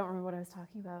don't remember what I was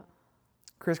talking about.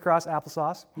 Crisscross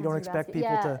applesauce. You don't expect people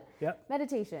to... Yeah.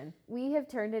 Meditation. We have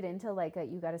turned it into like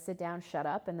you got to sit down, shut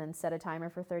up, and then set a timer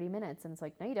for 30 minutes. And it's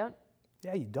like, no, you don't.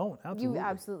 Yeah, you don't. Absolutely. You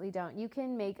absolutely don't. You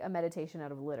can make a meditation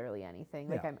out of literally anything.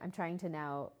 Like I'm trying to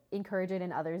now encourage it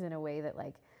in others in a way that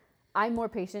like I'm more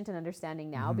patient and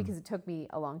understanding now because it took me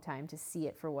a long time to see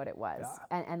it for what it was.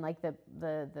 Yeah. And like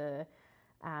the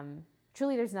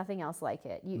truly there's nothing else like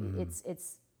it.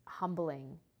 It's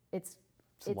humbling. It's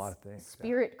It's a lot of things.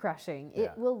 Spirit crushing. It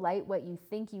Yeah. will light what you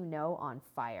think you know on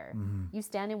fire. You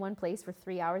stand in one place for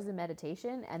 3 hours of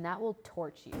meditation, and that will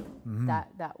torch you.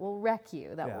 That will wreck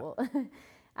you. That Yeah. will.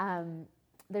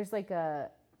 There's like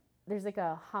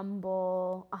a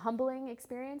humbling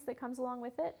experience that comes along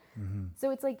with it.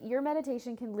 So it's like your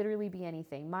meditation can literally be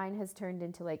anything. Mine has turned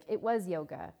into it was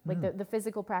yoga, like the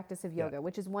physical practice of yoga,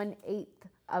 which is 1/8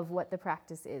 of what the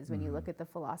practice is when you look at the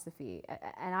philosophy.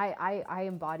 And I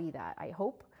embody that, I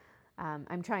hope.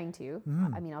 I'm trying to.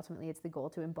 I mean, ultimately it's the goal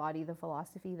to embody the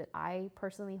philosophy that I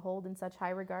personally hold in such high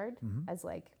regard as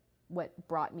what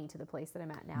brought me to the place that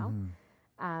I'm at now.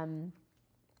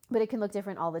 But it can look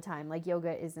different all the time. Like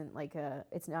yoga isn't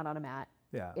it's not on a mat.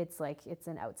 Yeah. It's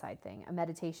an outside thing. A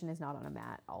meditation is not on a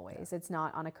mat always. Yeah. It's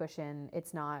not on a cushion.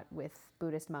 It's not with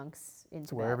Buddhist monks in Tibet.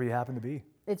 It's wherever you happen to be.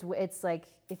 It's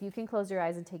like if you can close your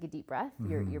eyes and take a deep breath,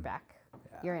 you're back.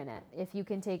 Yeah. You're in it. If you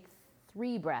can take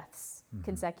 3 breaths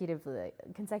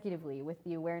consecutively with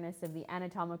the awareness of the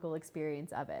anatomical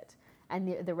experience of it and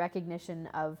the recognition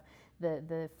of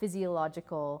the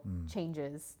physiological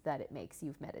changes that it makes,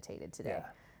 you've meditated today.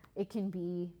 Yeah. It can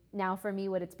be, now for me,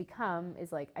 what it's become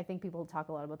is I think people talk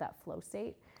a lot about that flow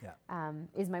state,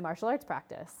 is my martial arts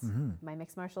practice, my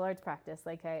mixed martial arts practice.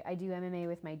 I do MMA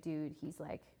with my dude. He's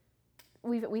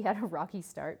we had a rocky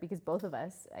start because both of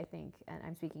us, I think, and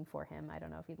I'm speaking for him, I don't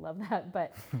know if he'd love that,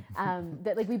 but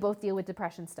that we both deal with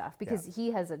depression stuff because he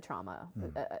has a trauma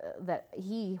that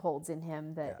he holds in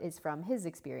him that is from his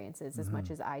experiences as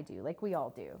much as I do, we all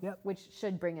do, which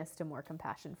should bring us to more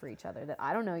compassion for each other. That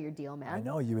I don't know your deal, man. I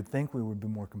know, you would think we would be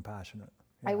more compassionate.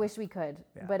 Yeah. I wish we could,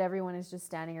 but everyone is just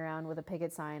standing around with a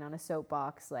picket sign on a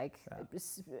soapbox,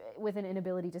 with an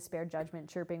inability to spare judgment,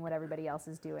 chirping what everybody else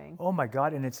is doing. Oh my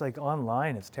God, and it's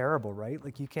online, it's terrible, right?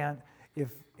 You can't,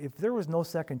 if there was no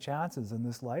second chances in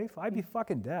this life, I'd be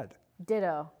fucking dead.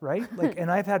 Ditto. Right? And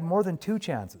I've had more than 2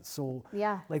 chances. So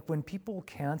when people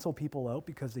cancel people out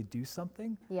because they do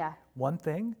something, one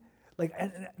thing,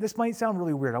 and this might sound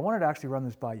really weird. I wanted to actually run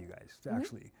this by you guys,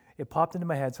 actually. It popped into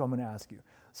my head, so I'm going to ask you.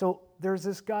 So there's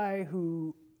this guy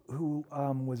who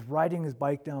was riding his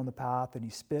bike down the path and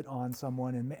he spit on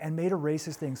someone and made a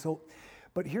racist thing. So,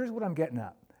 but here's what I'm getting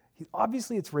at.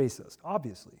 Obviously it's racist,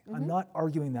 obviously. I'm not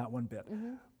arguing that one bit.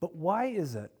 But why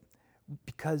is it?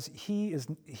 Because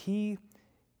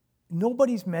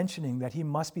nobody's mentioning that he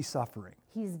must be suffering.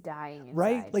 He's dying inside.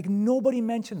 Right? Nobody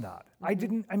mentioned that.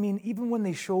 Even when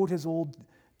they showed his old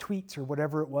tweets or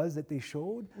whatever it was that they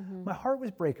showed, my heart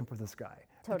was breaking for this guy.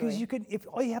 Totally. Because if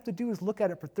all you have to do is look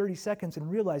at it for 30 seconds and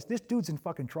realize this dude's in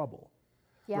fucking trouble,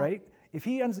 right? If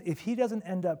he doesn't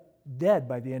end up dead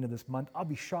by the end of this month, I'll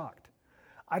be shocked.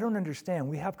 I don't understand.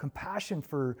 We have compassion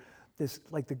for this,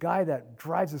 the guy that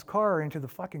drives his car into the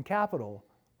fucking Capitol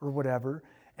or whatever,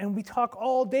 and we talk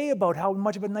all day about how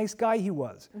much of a nice guy he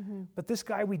was. But this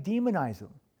guy, we demonize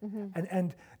him.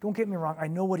 And don't get me wrong, I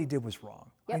know what he did was wrong.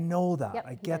 I know that.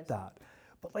 I get that.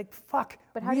 But fuck.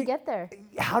 But how do you get there?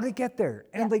 How to get there?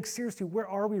 And seriously, where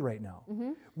are we right now?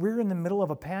 We're in the middle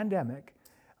of a pandemic,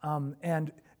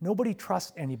 and nobody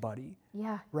trusts anybody.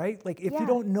 Yeah. Right? If you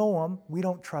don't know them, we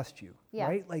don't trust you. Yeah.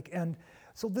 Right? And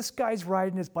so this guy's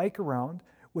riding his bike around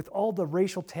with all the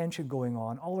racial tension going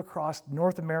on all across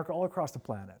North America, all across the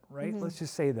planet. Right? Let's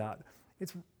just say that.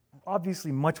 It's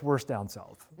obviously much worse down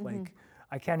south.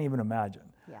 I can't even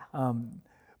imagine. Yeah.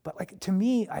 But to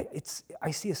me,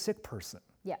 I see a sick person.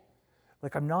 Yeah.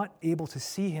 I'm not able to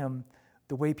see him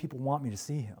the way people want me to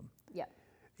see him. Yeah.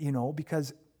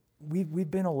 Because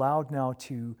we've been allowed now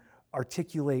to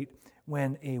articulate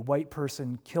when a white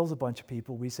person kills a bunch of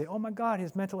people, we say, oh my God,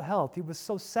 his mental health, he was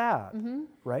so sad,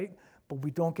 right? But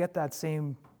we don't get that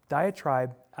same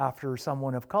diatribe after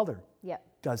someone of color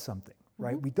does something,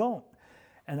 right? We don't.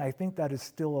 And I think that is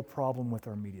still a problem with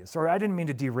our media. Sorry, I didn't mean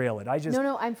to derail it.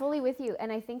 No, I'm fully with you.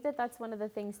 And I think that that's one of the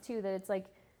things too, that it's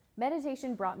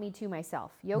meditation brought me to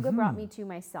myself. Yoga brought me to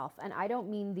myself. And I don't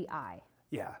mean the I.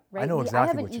 Yeah, right? I know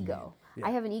exactly what you mean.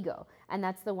 I have an ego. And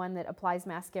that's the one that applies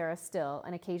mascara still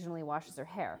and occasionally washes her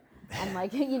hair.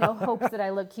 And hopes that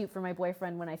I look cute for my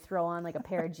boyfriend when I throw on a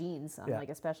pair of jeans on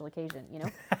a special occasion,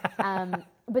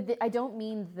 But I don't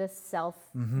mean the self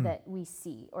that we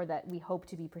see or that we hope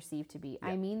to be perceived to be.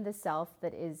 I mean the self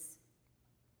that is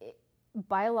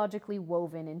biologically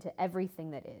woven into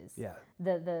everything that is. Yeah.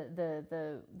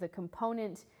 The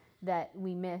component that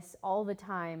we miss all the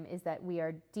time is that we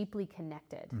are deeply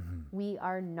connected. We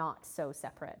are not so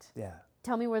separate. Yeah.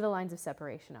 Tell me where the lines of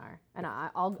separation are, and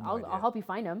I'll help you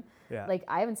find them. Yeah.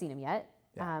 I haven't seen them yet.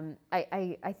 Yeah.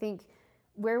 I think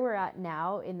where we're at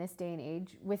now in this day and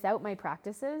age, without my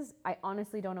practices, I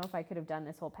honestly don't know if I could have done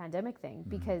this whole pandemic thing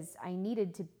because I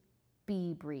needed to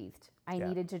be breathed. I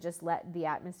needed to just let the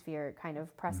atmosphere kind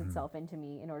of press itself into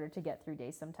me in order to get through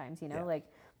days sometimes, you know, like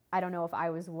I don't know if I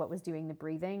was what was doing the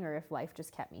breathing or if life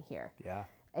just kept me here. Yeah.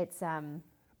 It's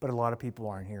But a lot of people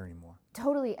aren't here anymore.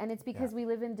 totally, and it's because we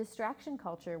live in distraction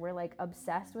culture. We're like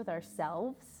obsessed with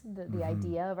ourselves, the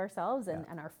idea of ourselves and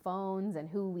our phones and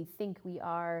who we think we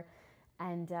are.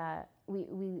 And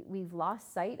we've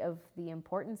lost sight of the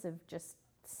importance of just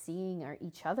seeing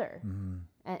each other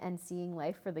and seeing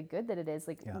life for the good that it is.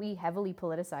 Like we heavily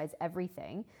politicize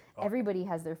everything. Everybody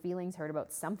has their feelings hurt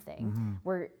about something.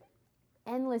 We're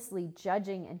endlessly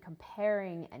judging and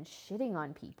comparing and shitting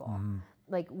on people.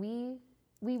 Like we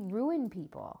ruin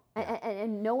people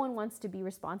and no one wants to be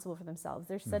responsible for themselves.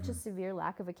 There's such a severe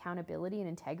lack of accountability and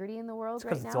integrity in the world right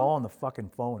now. Because it's all on the fucking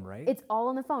phone, right? It's all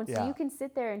on the phone. So you can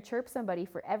sit there and chirp somebody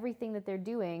for everything that they're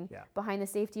doing behind the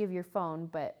safety of your phone.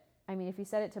 But I mean, if you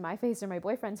said it to my face or my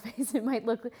boyfriend's face, it might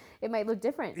look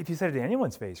different. If you said it to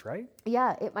anyone's face, right?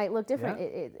 Yeah, it might look different.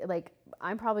 It like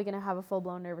I'm probably going to have a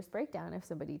full-blown nervous breakdown if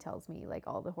somebody tells me like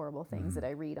all the horrible things that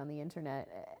I read on the internet.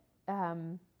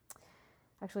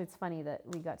 Actually, it's funny that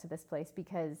we got to this place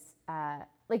because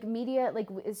like media, like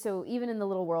so even in the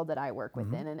little world that I work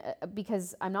within, and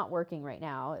because I'm not working right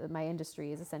now, my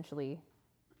industry is essentially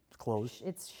closed.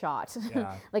 It's shot.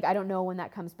 Yeah. Like I don't know when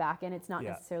that comes back, and it's not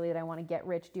necessarily that I want to get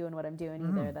rich doing what I'm doing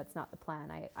either. That's not the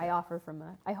plan. I offer from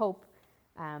I hope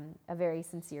a very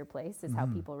sincere place is how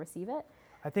people receive it.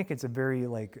 I think it's a very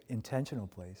like intentional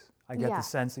place. I get the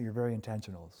sense that you're very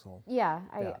intentional. So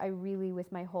I really,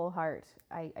 with my whole heart,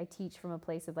 I teach from a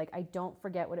place of like, I don't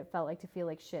forget what it felt like to feel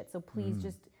like shit. So please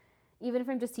just, even if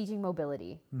I'm just teaching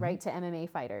mobility, right, to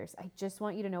MMA fighters, I just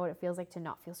want you to know what it feels like to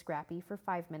not feel scrappy for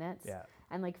 5 minutes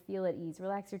and like feel at ease,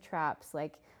 relax your traps,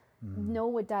 like know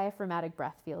what diaphragmatic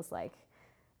breath feels like.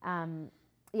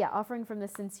 Offering from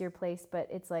this sincere place, but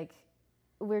it's like,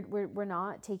 we're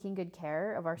not taking good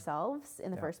care of ourselves in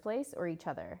the first place or each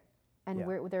other. And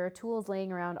there are tools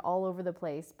laying around all over the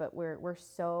place, but we're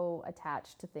so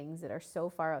attached to things that are so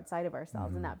far outside of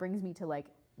ourselves. And that brings me to like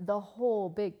the whole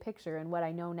big picture and what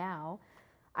I know now.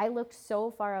 I looked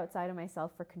so far outside of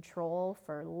myself for control,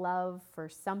 for love, for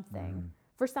something,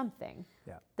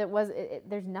 that was,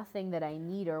 there's nothing that I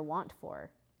need or want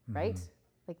for, right?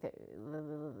 Like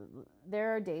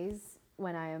there are days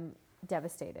when I am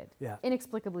devastated,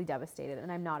 inexplicably devastated,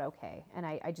 and I'm not okay. And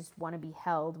I just want to be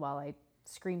held while I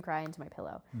scream cry into my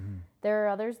pillow. There are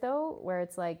others though where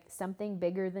it's like something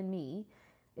bigger than me.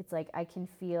 It's like I can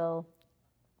feel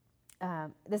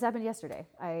this happened yesterday.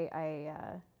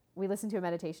 We listened to a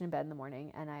meditation in bed in the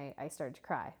morning, and I started to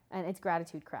cry, and it's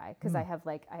gratitude cry because I have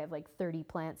like 30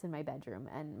 plants in my bedroom,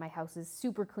 and my house is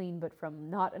super clean, but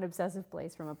from not an obsessive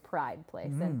place, from a pride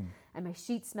place. And my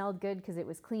sheets smelled good because it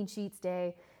was clean sheets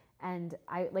day. And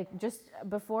I like just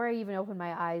before I even opened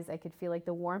my eyes, I could feel like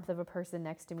the warmth of a person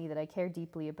next to me that I care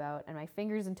deeply about. And my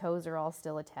fingers and toes are all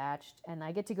still attached. And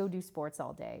I get to go do sports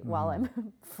all day while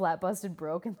I'm flat busted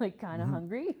broke and like kind of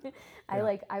hungry. I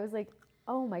was like,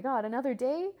 oh my God, another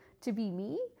day to be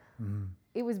me.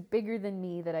 It was bigger than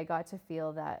me that I got to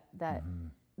feel that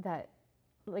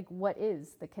like what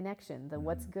is the connection, the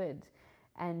what's good.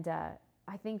 And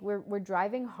I think we're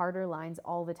driving harder lines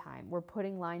all the time. We're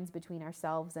putting lines between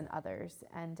ourselves and others,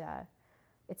 and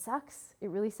it sucks.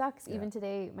 It really sucks. Even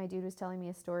today, my dude was telling me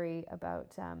a story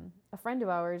about a friend of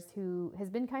ours who has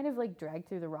been kind of like dragged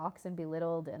through the rocks and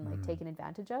belittled and like taken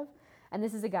advantage of. And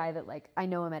this is a guy that like, I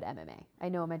know him at MMA. I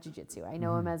know him at jiu-jitsu. I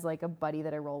know him as like a buddy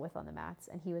that I roll with on the mats.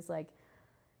 And he was like,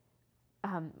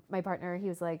 my partner, he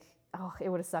was like, oh, it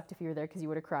would have sucked if you were there because you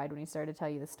would have cried when he started to tell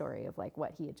you the story of like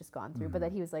what he had just gone through. But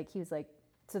that he was like,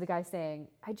 so the guy's saying,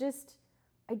 I just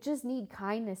need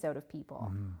kindness out of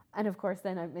people. And of course,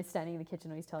 then I'm standing in the kitchen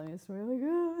when he's telling me the story. I'm like,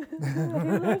 oh,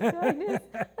 I love kindness.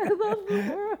 I love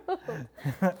the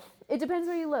world. It depends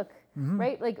where you look,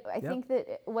 right? Like, I think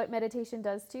that what meditation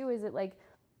does too is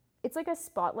it's like a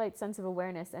spotlight sense of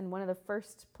awareness. And one of the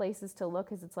first places to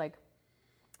look is it's like,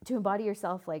 to embody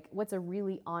yourself, like what's a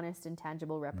really honest and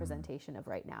tangible representation of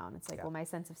right now. And it's like, well, my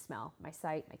sense of smell, my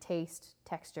sight, my taste,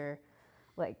 texture,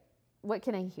 like what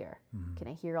can I hear? Can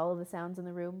I hear all of the sounds in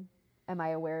the room? Am I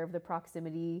aware of the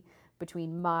proximity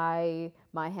between my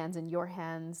hands and your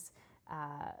hands?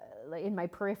 Like in my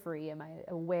periphery, am I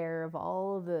aware of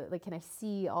all of the, like, can I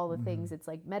see all the things? It's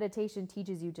like meditation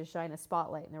teaches you to shine a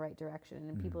spotlight in the right direction.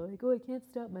 And people are like, oh, I can't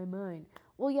stop my mind.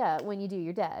 Well, yeah, when you do,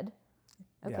 you're dead.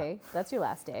 Okay, that's your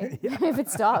last day. If it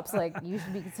stops, like, you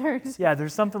should be concerned. Yeah,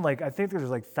 there's something like, I think there's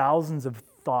like thousands of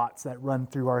thoughts that run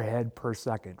through our head per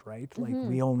second, right? Like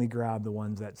we only grab the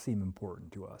ones that seem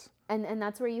important to us. And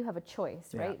that's where you have a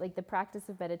choice, right? Like the practice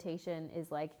of meditation is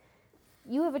like,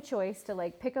 you have a choice to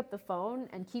like pick up the phone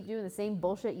and keep doing the same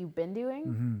bullshit you've been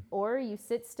doing, or you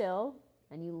sit still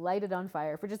and you light it on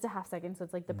fire for just a half second. So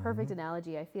it's like the perfect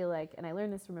analogy, I feel like, and I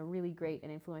learned this from a really great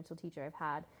and influential teacher I've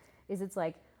had, is it's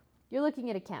like you're looking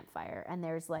at a campfire and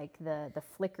there's like the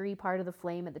flickery part of the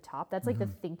flame at the top. That's like the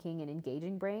thinking and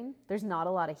engaging brain. There's not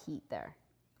a lot of heat there,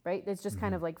 right? It's just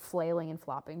kind of like flailing and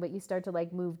flopping, but you start to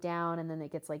like move down and then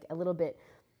it gets like a little bit,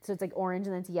 so it's like orange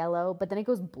and then it's yellow, but then it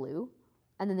goes blue.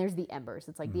 And then there's the embers.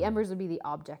 It's like the embers would be the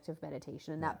object of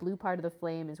meditation. And that blue part of the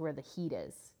flame is where the heat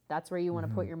is. That's where you want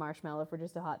to put your marshmallow for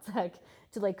just a hot sec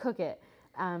to like cook it.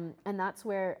 And that's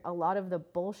where a lot of the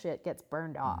bullshit gets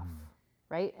burned off,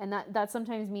 right? And that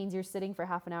sometimes means you're sitting for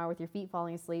half an hour with your feet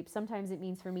falling asleep. Sometimes it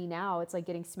means for me now, it's like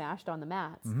getting smashed on the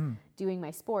mats, doing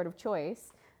my sport of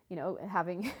choice, you know,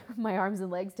 having my arms and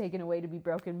legs taken away to be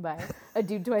broken by a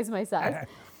dude twice my size.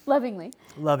 Lovingly,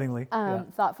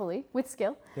 thoughtfully, with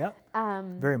skill. Yeah.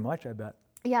 Very much, I bet.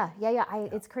 Yeah.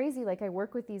 It's crazy. Like I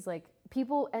work with these like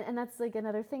people, and that's like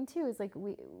another thing too. Is like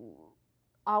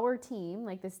our team,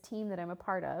 like this team that I'm a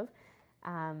part of.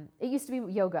 It used to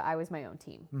be yoga. I was my own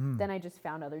team. Then I just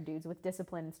found other dudes with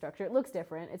discipline and structure. It looks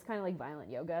different. It's kind of like violent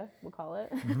yoga, we'll call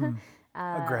it.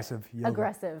 Aggressive yoga.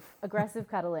 Aggressive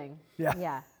cuddling.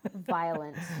 Yeah.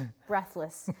 Violent,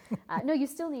 breathless. No, you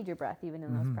still need your breath even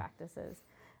in those practices.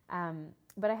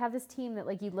 But I have this team that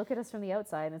like you look at us from the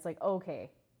outside and it's like, okay,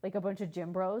 like a bunch of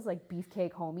gym bros, like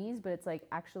beefcake homies, but it's like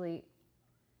actually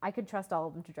I could trust all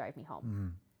of them to drive me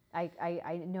home.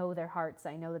 I know their hearts.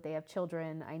 I know that they have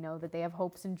children. I know that they have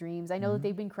hopes and dreams. I know that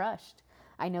they've been crushed.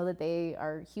 I know that they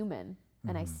are human,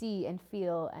 and I see and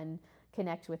feel and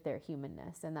connect with their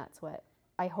humanness. And that's what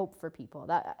I hope for people.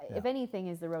 That if anything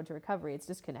is the road to recovery, it's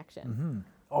just connection.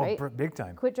 Oh, right? big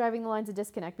time. Quit driving the lines of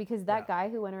disconnect, because that guy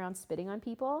who went around spitting on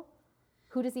people,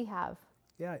 who does he have?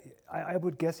 Yeah, I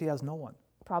would guess he has no one.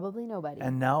 Probably nobody.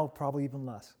 And now probably even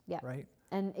less. Yeah. Right?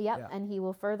 And and he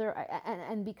will further,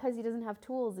 and because he doesn't have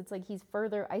tools, it's like he's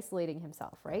further isolating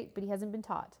himself, right? But he hasn't been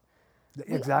taught.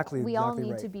 Exactly. We all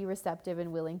need right. to be receptive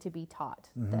and willing to be taught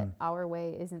that our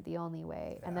way isn't the only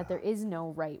way, and that there is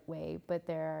no right way, but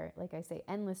there are, like I say,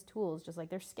 endless tools, just like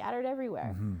they're scattered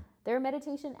everywhere. There are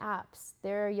meditation apps,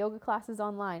 there are yoga classes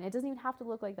online. It doesn't even have to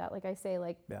look like that. Like I say,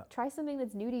 like try something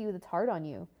that's new to you, that's hard on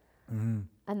you,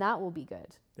 and that will be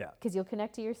good. Yeah. Because you'll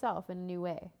connect to yourself in a new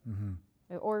way.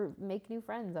 Or make new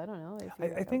friends. I don't know.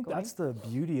 I think that's the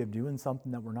beauty of doing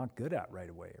something that we're not good at right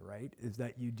away, right? Is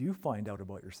that you do find out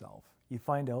about yourself. You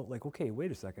find out like, okay, wait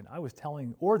a second, I was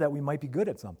telling, or that we might be good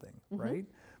at something, right?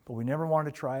 But we never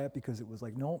wanted to try it because it was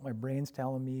like, no, my brain's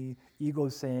telling me,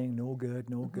 ego's saying no good,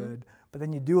 no good. But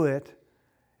then you do it,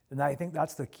 and I think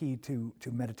that's the key to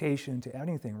meditation, to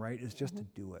anything, right? Is just to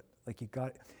do it. Like you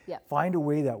got find a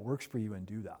way that works for you and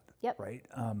do that, right?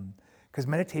 Because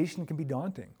meditation can be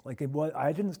daunting. Like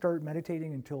I didn't start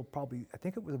meditating until probably, I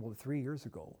think it was about 3 years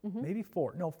ago, maybe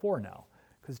 4 now,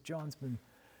 because John's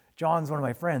one of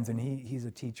my friends and he's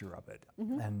a teacher of it.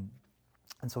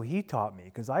 And so he taught me,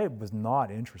 because I was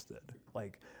not interested,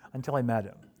 like until I met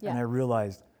him. And I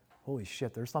realized, holy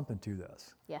shit, there's something to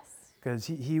this. Yes. Because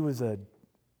he was a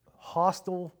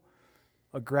hostile,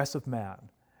 aggressive man.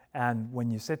 And when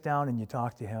you sit down and you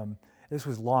talk to him, this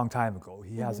was a long time ago.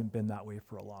 He hasn't been that way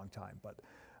for a long time. But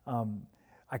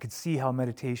I could see how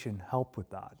meditation helped with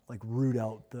that, like root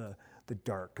out the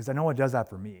dark. Because I know it does that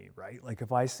for me, right? Like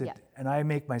if I sit and I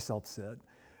make myself sit,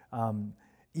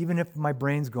 even if my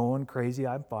brain's going crazy,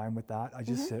 I'm fine with that. I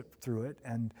just sit through it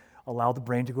and allow the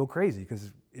brain to go crazy.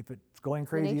 Because if it's going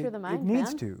crazy, the nature of the mind, it needs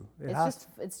man. to.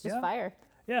 It's just fire.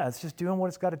 Yeah, it's just doing what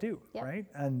it's got to do, right?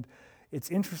 And it's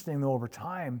interesting though, over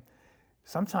time,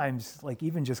 sometimes like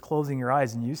even just closing your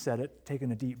eyes, and you said it,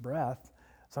 taking a deep breath,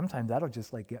 sometimes that'll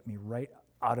just like get me right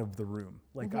out of the room.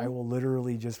 Like I will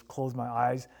literally just close my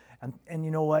eyes, and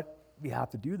you know what? We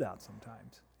have to do that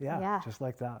sometimes. Yeah. Just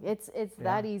like that. It's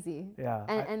that easy. Yeah.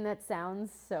 And that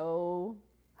sounds so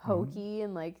hokey,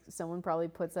 and like someone probably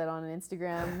puts that on an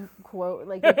Instagram quote,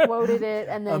 like they quoted it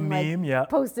and then meme,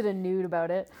 posted a nude about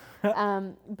it.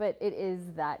 But it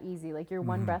is that easy. Like you're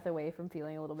one breath away from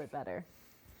feeling a little bit better.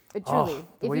 But truly,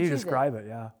 the way you describe it,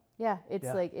 yeah,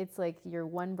 it's like you're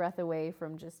one breath away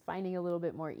from just finding a little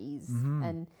bit more ease.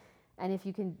 And if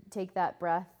you can take that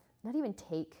breath, not even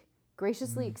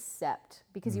graciously accept,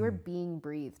 because you are being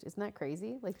breathed. Isn't that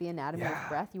crazy? Like the anatomy of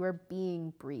breath, you are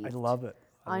being breathed. I love it.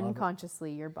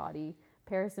 Unconsciously, your body,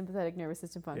 parasympathetic nervous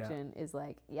system function is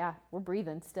like, we're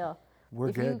breathing still.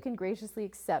 If you can graciously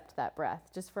accept that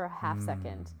breath just for a half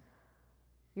second,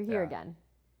 you're here again.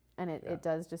 And it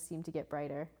does just seem to get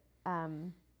brighter.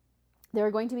 there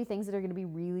are going to be things that are going to be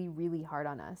really, really hard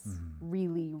on us.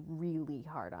 Really, really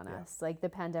hard on us. Like the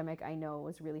pandemic, I know,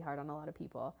 was really hard on a lot of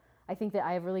people. I think that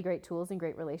I have really great tools and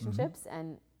great relationships,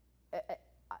 and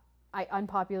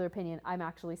unpopular opinion, I'm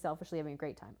actually selfishly having a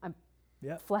great time. I'm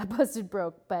flat busted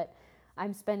broke, but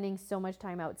I'm spending so much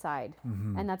time outside,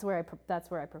 and that's where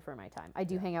I prefer my time. I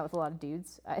do hang out with a lot of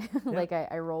dudes.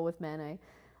 I roll with men.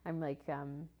 I'm like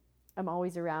I'm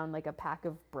always around like a pack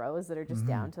of bros that are just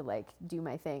down to like do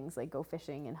my things, like go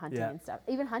fishing and hunting and stuff.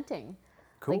 Even hunting,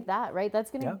 like that, right? That's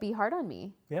going to be hard on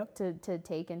me to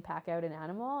take and pack out an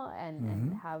animal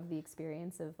and have the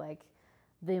experience of like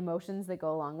the emotions that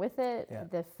go along with it,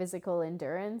 the physical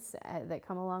endurance that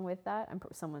come along with that.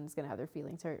 Someone's going to have their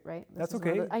feelings hurt, right? That's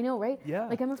okay. I know, right? Yeah.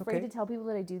 Like I'm afraid to tell people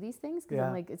that I do these things because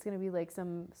I'm like, it's going to be like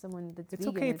someone that's It's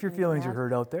vegan okay is if your gonna be feelings are mad.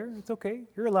 hurt out there. It's okay.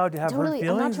 You're allowed to have Totally. hurt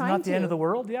I'm not feelings. It's trying not the end to. of the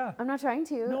world. Yeah. I'm not trying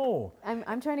to. No.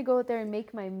 I'm trying to go out there and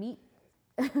make my meat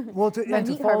Well, my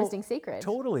meat harvesting sacred.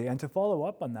 Totally. And to follow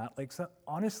up on that, like, so,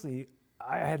 honestly,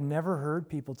 I had never heard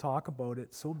people talk about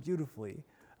it so beautifully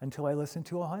until I listened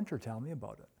to a hunter tell me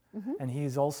about it. And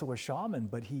he's also a shaman,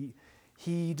 but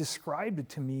he described it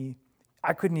to me.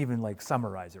 I couldn't even like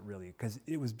summarize it really because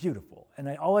it was beautiful. And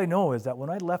all I know is that when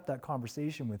I left that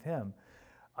conversation with him,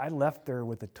 I left there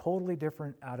with a totally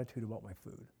different attitude about my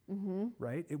food,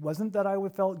 right? It wasn't that I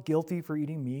felt guilty for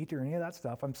eating meat or any of that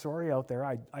stuff. I'm sorry out there,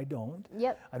 I don't.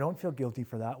 Yep. I don't feel guilty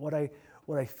for that. What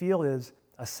I feel is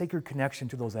a sacred connection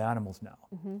to those animals now,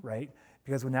 right?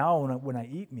 Because now when I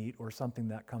eat meat or something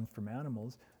that comes from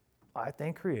animals, I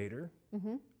thank Creator,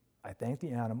 I thank the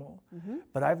animal,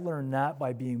 but I've learned that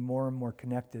by being more and more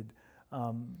connected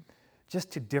just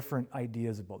to different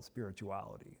ideas about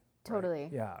spirituality. Totally.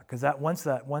 Right? Yeah, because once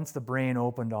the brain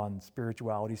opened on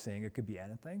spirituality, saying it could be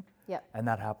anything, and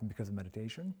that happened because of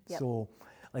meditation. So,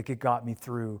 like, it got me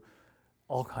through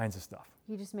all kinds of stuff.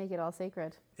 You just make it all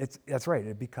sacred. That's right.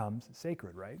 It becomes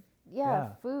sacred, right? Yeah,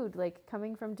 food, like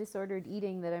coming from disordered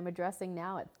eating that I'm addressing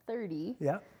now at 30.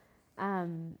 Yeah.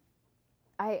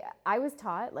 I was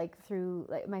taught like through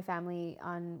like my family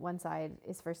on one side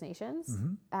is First Nations. So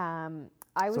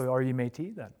are you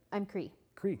Métis then? I'm Cree.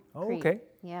 Cree. Oh, Cree. okay.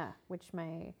 Yeah, which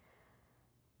my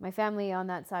family on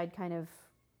that side kind of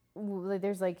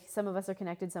there's like some of us are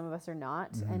connected, some of us are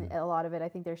not, and a lot of it I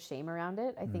think there's shame around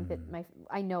it. I think that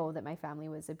I know that my family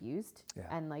was abused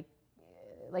and like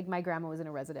my grandma was in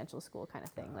a residential school kind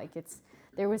of thing. Like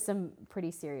there was some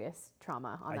pretty serious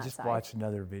trauma on that side. I just watched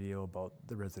another video about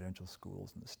the residential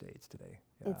schools in the States today.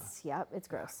 Yeah. It's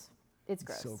gross. It's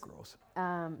gross. So gross.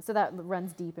 So that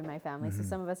runs deep in my family. So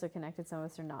some of us are connected, some of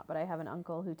us are not. But I have an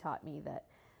uncle who taught me that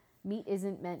meat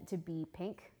isn't meant to be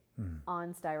pink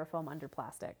on styrofoam under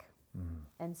plastic.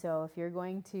 And so if you're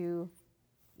going to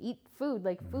eat food,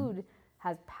 like food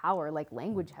has power, like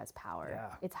language has power.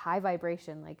 Yeah. It's high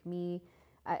vibration. Like me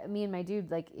and my dude,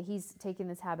 like he's taken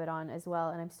this habit on as well,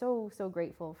 and I'm so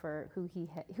grateful for who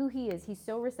he is. He's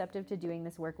so receptive to doing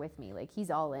this work with me. Like he's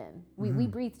all in. We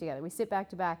breathe together. We sit back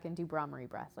to back and do Brahmari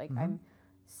breath. Like I'm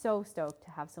so stoked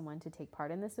to have someone to take part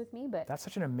in this with me. But that's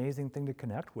such an amazing thing to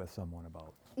connect with someone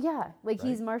about. Yeah, like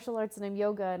he's martial arts and I'm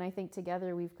yoga, and I think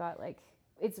together we've got like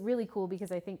it's really cool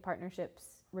because I think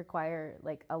partnerships require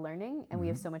like a learning, and we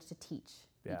have so much to teach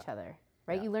each other.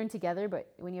 Right, you learn together,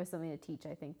 but when you have something to teach,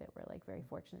 I think that we're like very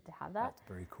fortunate to have that. That's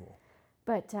very cool.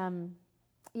 But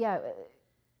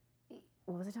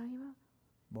what was I talking about?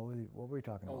 What were we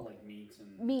talking about? Like meat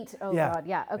and meat. Oh God,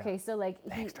 yeah. Okay, so like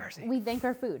Thanks, Darcy. we thank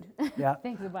our food. Yeah,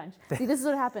 thanks a bunch. See, this is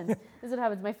what happens. This is what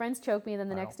happens. My friends choke me, and then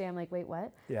the next day I'm like, wait,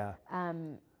 what? Yeah.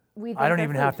 We I don't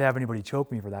even have to have anybody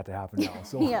choke me for that to happen now.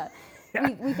 So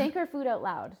we thank our food out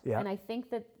loud, and I think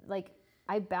that like.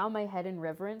 I bow my head in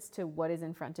reverence to what is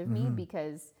in front of me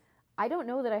because I don't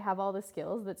know that I have all the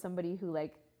skills that somebody who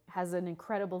like has an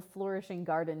incredible flourishing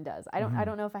garden does. I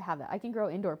don't know if I have that. I can grow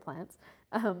indoor plants,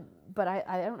 but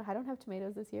I don't have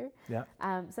tomatoes this year. Yeah.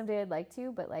 Someday I'd like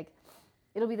to, but like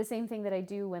it'll be the same thing that I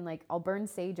do when like I'll burn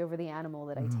sage over the animal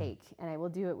that I take, and I will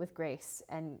do it with grace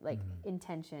and like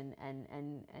intention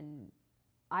and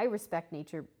I respect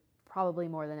nature probably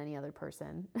more than any other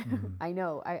person. I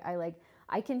know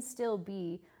I can still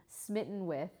be smitten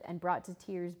with and brought to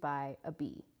tears by a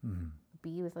bee. A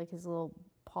bee with like his little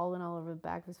pollen all over the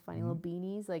back of his funny little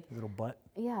beanies, like his little butt.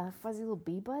 Yeah, fuzzy little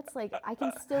bee butts. Like I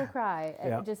can still cry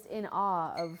just in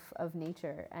awe of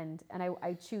nature, and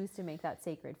I choose to make that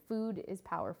sacred. Food is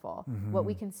powerful. What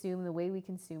we consume, the way we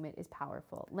consume it is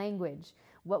powerful. Language,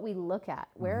 what we look at,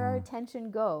 where our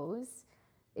attention goes,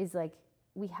 is like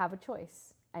we have a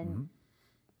choice, and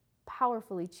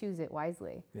powerfully choose it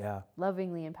wisely. Yeah.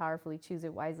 Lovingly and powerfully choose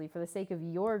it wisely for the sake of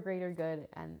your greater good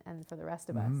and for the rest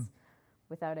of us.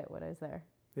 without it, what is there?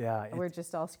 Yeah. We're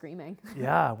just all screaming.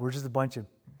 Yeah, we're just a bunch of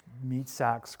meat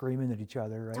sacks screaming at each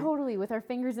other, right? Totally, with our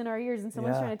fingers in our ears, and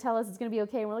someone's Yeah. trying to tell us it's going to be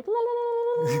okay, and we're like, la, la,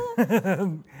 la, la, la,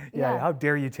 la. Yeah, how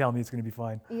dare you tell me it's going to be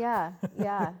fine? Yeah.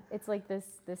 It's like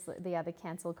the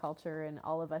cancel culture and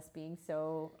all of us being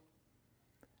so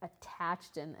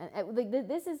attached and like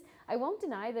this is, I won't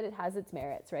deny that it has its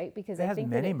merits, right? Because It I has think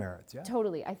many that merits, yeah.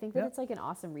 Totally. I think that Yeah. it's like an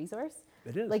awesome resource.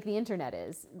 It is. Like the internet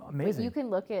is. Amazing. Like you can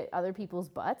look at other people's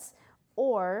butts,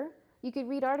 or you could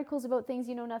read articles about things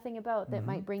you know nothing about that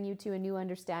might bring you to a new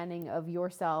understanding of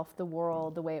yourself, the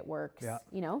world, the way it works, Yeah.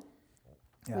 you know?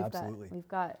 Yeah, absolutely. We've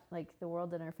got like the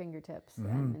world at our fingertips,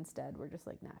 and instead we're just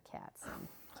like, nah,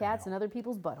 cats and other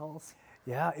people's buttholes.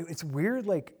 Yeah, it's weird.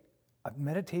 Like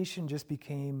meditation just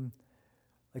became,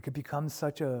 like it becomes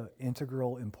such a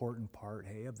integral, important part,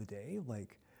 hey, of the day.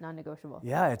 Like, Non-negotiable.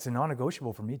 yeah, it's a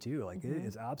non-negotiable for me too. Like it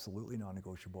is absolutely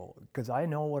non-negotiable because I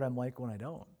know what I'm like when I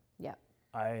don't. Yeah.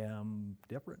 I am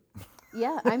different.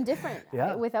 Yeah, I'm different.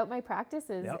 Yeah. Without my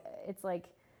practices, Yep. it's like,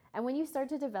 and when you start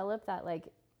to develop that, like,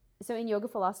 so in yoga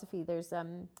philosophy, there's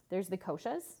the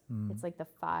koshas. It's like the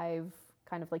 5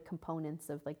 kind of like components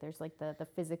of like, there's like the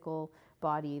physical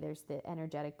body, there's the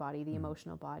energetic body, the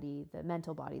emotional body, the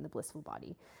mental body, and the blissful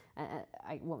body. And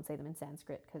I won't say them in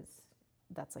Sanskrit because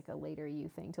that's like a later you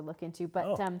thing to look into.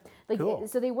 But like, cool.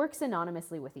 so they work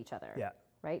synonymously with each other. Yeah.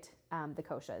 Right? The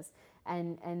koshas.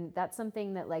 And that's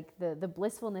something that like the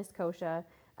blissfulness kosha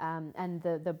and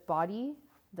the body,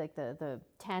 like the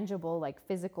tangible, like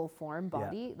physical form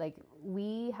body, like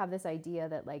we have this idea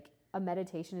that like a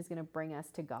meditation is going to bring us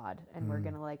to God, and we're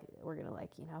going to like,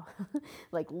 you know,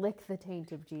 like lick the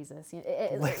taint of Jesus.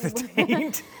 Lick the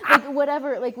taint? Like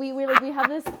whatever, like we have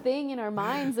this thing in our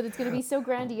minds that it's going to be so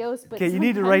grandiose, but Okay, you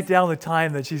need to write down the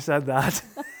time that she said that.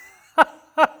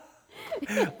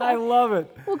 I love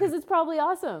it. Well, because it's probably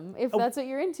awesome if that's what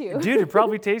you're into. Dude, it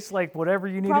probably tastes like whatever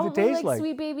you need it to Probably taste like.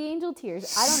 sweet baby angel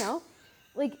tears. I don't know.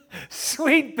 Like,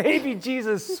 Sweet baby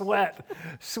Jesus sweat.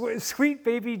 Sweet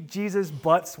baby Jesus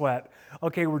butt sweat.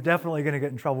 Okay, we're definitely going to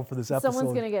get in trouble for this episode.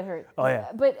 someone's gonna get hurt. Oh,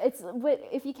 yeah. But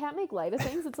if you can't make light of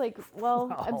things, it's like, well,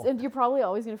 No. you're probably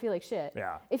always gonna feel like shit.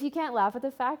 Yeah. If you can't laugh at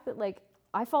the fact that like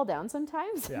I fall down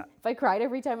sometimes. Yeah. If I cried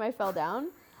every time I fell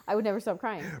down, I would never stop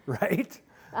crying. Right?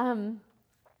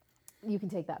 You can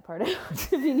take that part out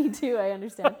if you need to. I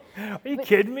understand. Are you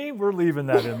kidding me? We're leaving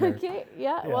that in there. Okay.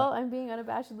 Yeah. Well, I'm being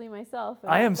unabashedly myself.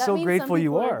 and I am that so means grateful some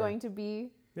you people are. going to be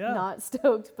Yeah. not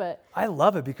stoked, but I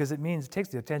love it because it means it takes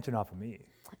the attention off of me.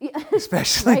 yeah.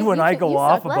 Especially Right? when You I can- go you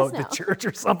off suck less about the now. church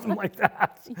or something like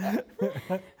that.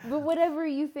 But whatever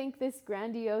you think this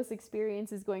grandiose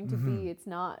experience is going to Mm-hmm. be, it's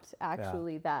not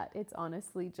actually that. It's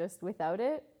honestly just without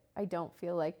it, I don't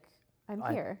feel like I'm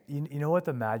here. You know what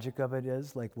the magic of it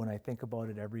is? Like when I think about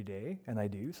it every day, and I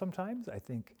do sometimes, I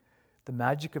think the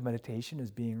magic of meditation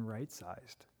is being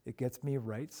right-sized. It gets me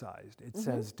right-sized. It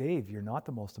says, Dave, you're not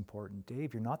the most important.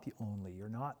 Dave, you're not the only. You're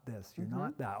not this. You're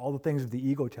not that. All the things that the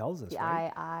ego tells us, The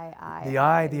right?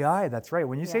 I. The I. That's right.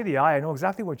 When you say Yeah. the I know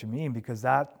exactly what you mean because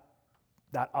that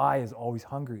I is always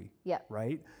hungry, Yeah.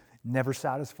 right? Never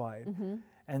satisfied.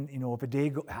 And you know, if a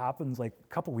day happens, like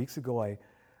a couple weeks ago,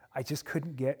 I just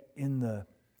couldn't get in the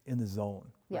zone.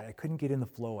 Yeah. Right? I couldn't get in the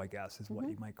flow, I guess, is what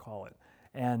you might call it.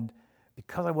 And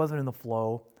because I wasn't in the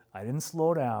flow, I didn't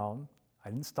slow down. I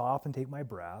didn't stop and take my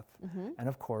breath. And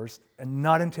of course, and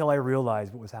not until I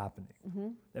realized what was happening.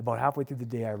 About halfway through the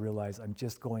day, I realized I'm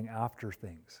just going after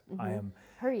things. I am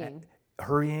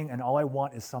hurrying, and all I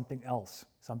want is something else,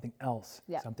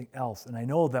 Yeah. something else. And I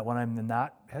know that when I'm in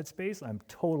that headspace, I'm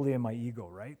totally in my ego,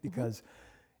 right? Because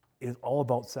it's all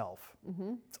about self.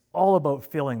 It's all about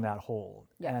filling that hole.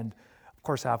 Yeah. And of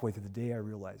course, halfway through the day, I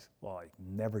realized, well, I'm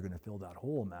never going to fill that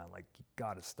hole, man. Like, you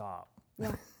got to stop.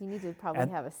 Yeah. You need to probably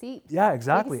And- have a seat. Yeah,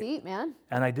 exactly. Take a seat, man.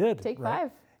 And I did. Take right?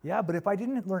 5. Yeah, but if I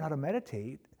didn't learn how to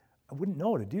meditate, I wouldn't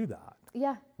know how to do that,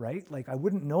 Yeah. right? Like, I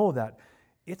wouldn't know that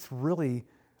it's really,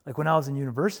 like when I was in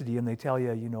university and they tell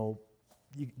you, you know,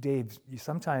 Dave, you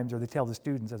sometimes, or they tell the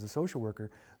students as a social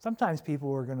worker, sometimes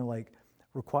people are going to like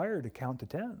require to count to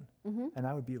 10. And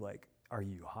I would be like, are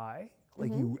you high?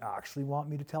 Like, you actually want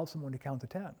me to tell someone to count to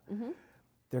 10?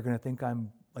 They're going to think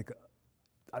I'm like,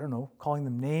 I don't know, calling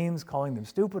them names, calling them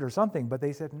stupid or something. But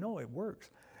they said, no, it works.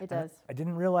 It And does. I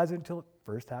didn't realize it until it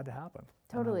first had to happen.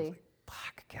 And I was Totally. like,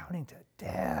 fuck, counting to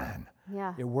 10.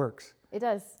 Yeah. It works. It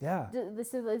does. Yeah.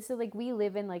 So like we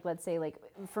live in like, let's say like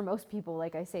for most people,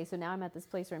 like I say, so now I'm at this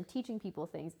place where I'm teaching people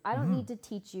things. I don't need to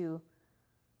teach you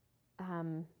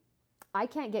I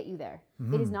can't get you there.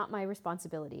 It is not my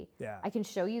responsibility. Yeah. I can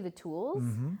show you the tools.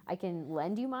 I can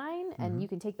lend you mine, and you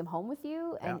can take them home with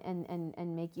you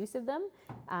and make use of them.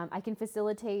 I can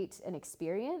facilitate an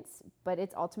experience, but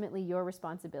it's ultimately your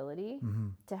responsibility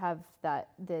to have that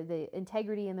the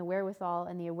integrity and the wherewithal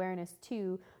and the awareness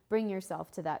to bring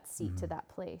yourself to that seat, to that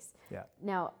place. Yeah.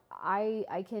 Now,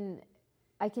 I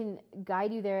can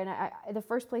guide you there, and the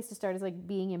first place to start is like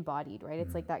being embodied, right?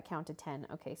 It's like that count to 10.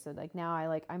 Okay, so like now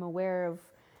I'm aware of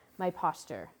my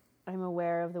posture. I'm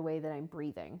aware of the way that I'm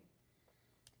breathing.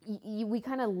 We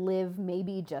kind of live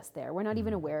maybe just there. We're not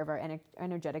even aware of our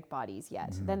energetic bodies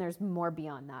yet. Then there's more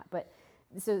beyond that. But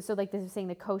so like this is saying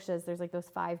the koshas, there's like those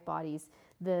 5 bodies.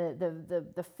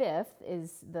 The fifth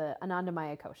is the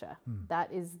Anandamaya kosha.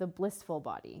 That is the blissful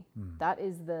body. That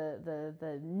is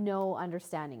the no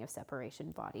understanding of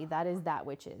separation body. That is that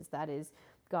which is. That is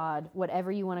God,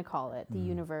 whatever you want to call it, the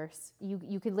universe.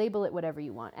 You could label it whatever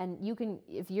you want. And you can,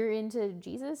 if you're into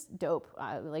Jesus, dope.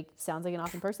 Like, sounds like an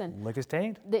awesome person. Lick his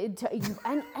taint.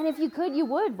 And if you could, you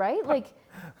would, right? Like,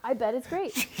 I bet it's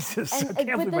great. Jesus, And- I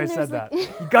can't but believe then I there's said like-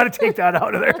 that. You got to take that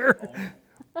out of there.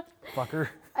 Fucker.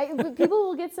 People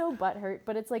will get so butthurt,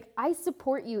 but it's like, I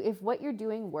support you if what you're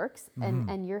doing works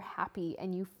and you're happy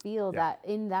and you feel that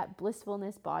in that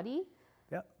blissfulness body.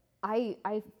 Yep.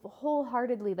 I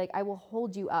wholeheartedly, like, I will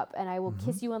hold you up and I will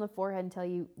kiss you on the forehead and tell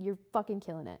you, you're fucking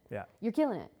killing it. Yeah. You're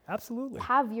killing it. Absolutely.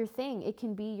 Have your thing. It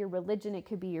can be your religion. It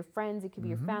could be your friends. It could be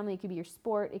your family. It could be your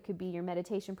sport. It could be your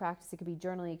meditation practice. It could be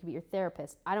journaling. It could be your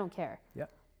therapist. I don't care.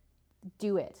 Yep.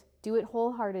 Do it. Do it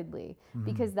wholeheartedly,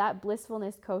 because that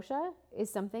blissfulness kosha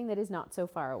is something that is not so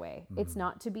far away. It's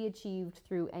not to be achieved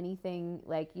through anything.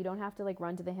 Like, you don't have to like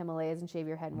run to the Himalayas and shave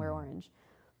your head and wear orange.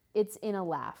 It's in a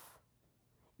laugh.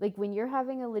 Like, when you're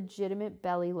having a legitimate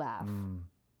belly laugh,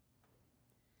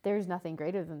 there's nothing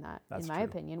greater than that, That's in my true.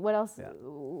 opinion. What else?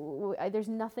 Yeah. There's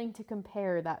nothing to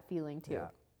compare that feeling to. Yeah.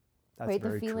 That's Right? The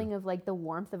very feeling true. of like the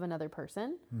warmth of another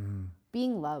person,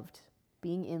 being loved,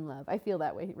 being in love. I feel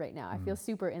that way right now. I feel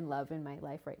super in love in my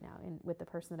life right now, and with the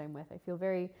person that I'm with. I feel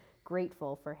very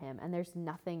grateful for him, and there's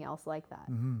nothing else like that.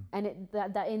 And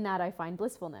in that I find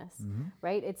blissfulness,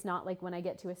 right? It's not like when I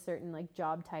get to a certain like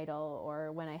job title,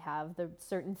 or when I have the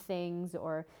certain things,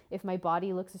 or if my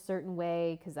body looks a certain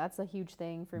way, because that's a huge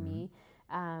thing for me.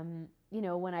 You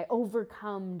know, when I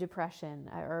overcome depression,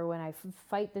 or when I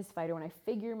fight this fight, or when I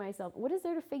figure myself, what is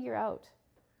there to figure out?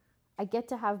 I get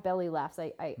to have belly laughs.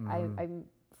 I'm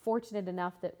fortunate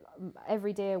enough that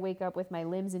every day I wake up with my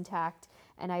limbs intact,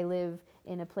 and I live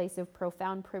in a place of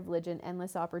profound privilege and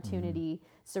endless opportunity,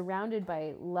 surrounded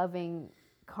by loving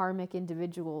karmic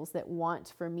individuals that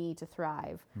want for me to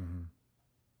thrive.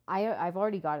 I've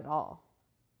already got it all,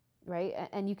 right?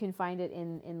 And you can find it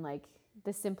in like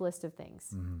the simplest of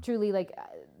things. Truly, like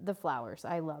the flowers.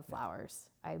 I love flowers.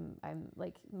 I'm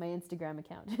like, my Instagram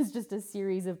account is just a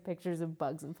series of pictures of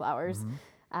bugs and flowers.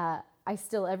 I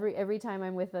still, every time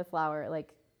I'm with a flower, like,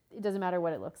 it doesn't matter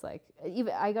what it looks like.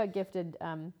 Even I got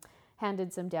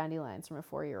handed some dandelions from a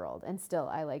 4-year-old, and still,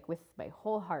 I like, with my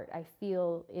whole heart, I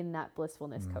feel in that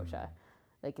blissfulness kosha.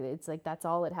 Like, it's like, that's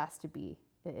all it has to be.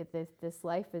 This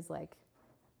life is like,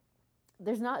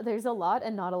 there's a lot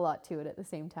and not a lot to it at the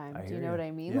same time. Do you know what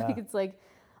I mean? Yeah. Like, it's like,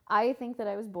 I think that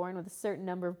I was born with a certain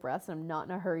number of breaths, and I'm not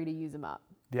in a hurry to use them up.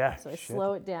 Yeah. So I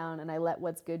slow it down, and I let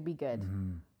what's good be good.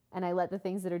 And I let the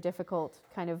things that are difficult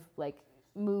kind of like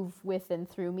move with and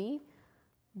through me.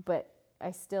 But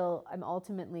I'm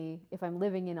ultimately, if I'm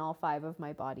living in all 5 of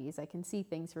my bodies, I can see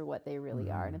things for what they really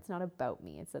are. And it's not about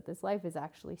me. It's that this life is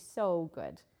actually so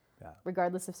good. Yeah.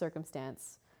 Regardless of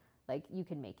circumstance, like, you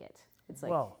can make it. It's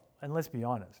like, Well, and let's be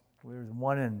honest. There's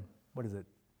 1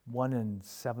 in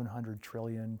 700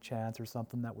 trillion chance or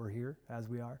something that we're here as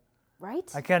we are. right?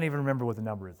 I can't even remember what the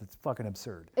number is. It's fucking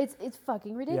absurd. It's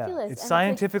fucking ridiculous. Yeah, it's And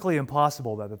scientifically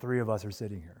impossible that the 3 of us are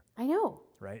sitting here, I know.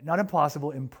 right? Not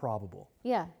impossible, improbable.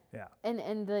 Yeah. Yeah.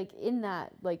 And like, in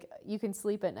that, like, you can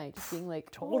sleep at night just being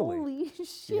like, Totally. holy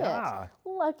shit, Yeah.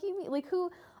 lucky me. Like,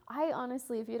 I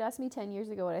honestly, if you'd asked me 10 years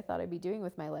ago what I thought I'd be doing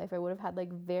with my life, I would have had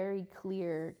like very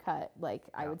clear cut, like,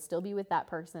 I would still be with that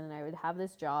person, and I would have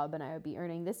this job, and I would be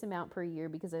earning this amount per year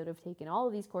because I would have taken all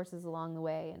of these courses along the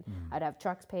way, and I'd have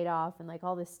trucks paid off and like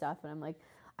all this stuff. And I'm like,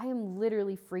 I am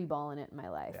literally free balling it in my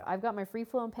life. Yeah. I've got my free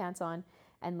flowing pants on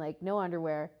and like no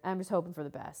underwear. I'm just hoping for the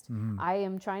best. I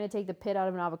am trying to take the pit out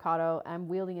of an avocado. I'm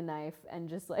wielding a knife and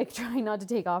just like trying not to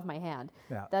take off my hand.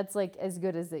 Yeah. That's like as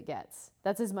good as it gets.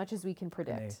 That's as much as we can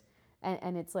predict.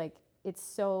 And it's like, it's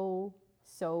so,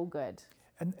 so good.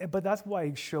 But that's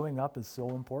why showing up is so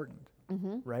important,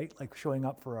 right? Like showing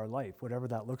up for our life, whatever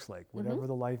that looks like, whatever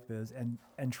the life is, and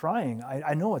trying.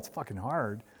 I know it's fucking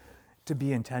hard. to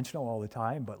be intentional all the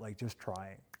time, but like just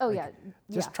trying. Oh, Like, yeah.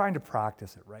 Just Yeah. trying to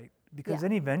practice it, right? Because Yeah.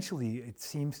 then eventually it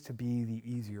seems to be the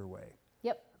easier way,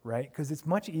 Yep. right? Because it's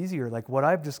much easier. Like what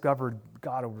I've discovered,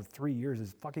 God, over 3 years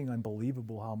is fucking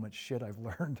unbelievable how much shit I've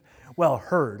learned. Well,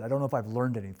 heard. I don't know if I've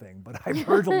learned anything, but I've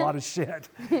heard a lot of shit,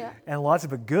 Yeah. and lots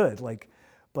of it good. Like,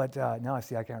 but now I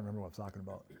can't remember what I was talking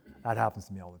about. That happens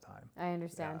to me all the time. I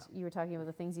understand. You were talking about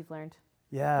the things you've learned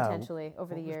Yeah. potentially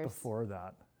over the what was years. before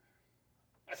that?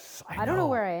 I don't know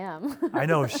where I am. I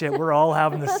know, shit. We're all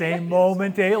having the same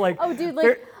moment, eh? Like, Oh, dude, there-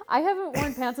 like I haven't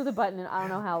worn pants with a button in I don't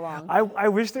know how long. I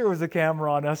wish there was a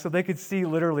camera on us so they could see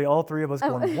literally all three of us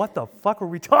going, what the fuck were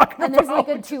we talking And about? there's like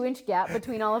a 2-inch gap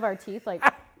between all of our teeth, like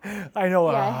I know.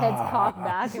 yeah, heads cocked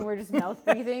back, and we're just mouth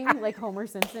breathing like Homer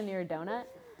Simpson near a donut.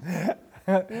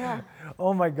 Yeah,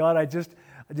 Oh my God,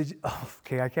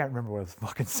 okay, I can't remember what I was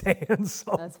fucking saying,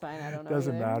 so that's fine. I don't know.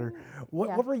 doesn't either. matter. What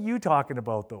Yeah. what were you talking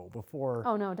about though before?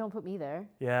 Oh no, don't put me there.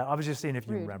 Yeah, I was just saying if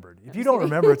you Rude. remembered. If I'm you just don't kidding.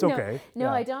 remember, it's No, okay. No,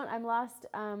 Yeah. I don't. I'm lost.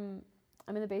 I'm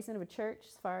in the basement of a church,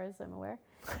 as far as I'm aware.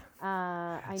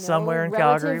 I know Somewhere in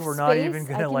relative Calgary, we're not even space.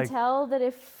 gonna, I can like- tell that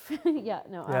if yeah,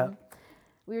 no. Yeah.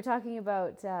 We were talking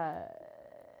about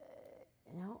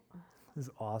no. This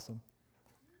is awesome.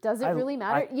 Does it I- really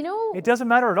matter? You know, It doesn't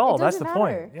matter at all. That's the doesn't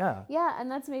point. matter. Yeah. Yeah, and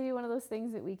that's maybe one of those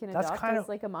things that we can That's adopt kind as of-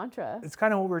 like a mantra. It's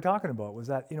kind of what we were talking about was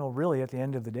that, really at the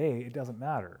end of the day, it doesn't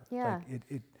matter. Yeah.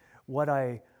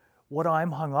 Like what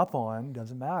I'm hung up on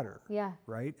doesn't matter. Yeah.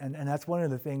 Right? And that's one of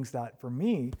the things that for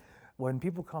me, when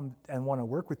people come and want to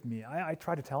work with me, I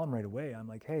try to tell them right away. I'm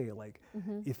like, hey,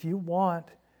 if you want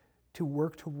to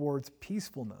work towards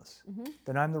peacefulness,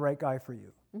 then I'm the right guy for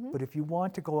you. But if you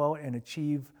want to go out and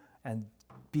achieve and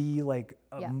be like,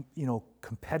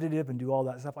 competitive and do all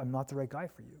that stuff, I'm not the right guy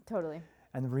for you. Totally.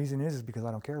 And the reason is because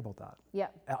I don't care about that. Yeah.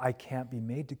 I can't be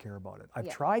made to care about it. I've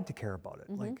Yeah. tried to care about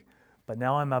it, but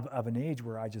now I'm of an age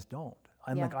where I just don't.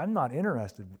 Yeah. I'm not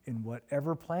interested in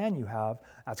whatever plan you have.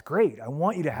 That's great. I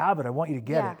want you to have it. I want you to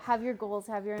get Yeah. it. Have your goals,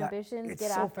 have your That- ambitions, it's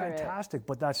get so after it. fantastic,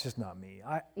 but that's just not me.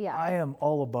 Yeah. I am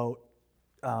all about.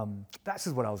 This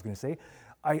is what I was going to say.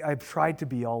 I've tried to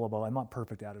be all about. I'm not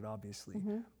perfect at it, obviously,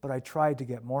 but I tried to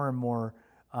get more and more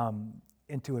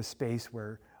into a space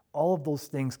where all of those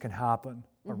things can happen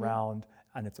around,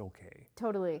 and it's okay.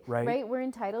 Totally. Right? We're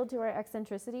entitled to our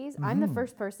eccentricities. I'm the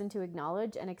first person to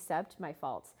acknowledge and accept my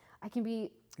faults. I can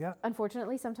be, Yeah.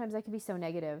 unfortunately, sometimes I can be so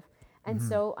negative and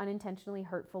so unintentionally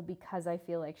hurtful because I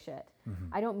feel like shit.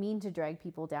 I don't mean to drag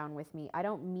people down with me. I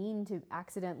don't mean to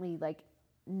accidentally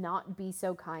not be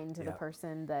so kind to the Yeah.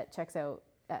 person that checks out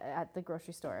at the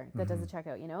grocery store, that does the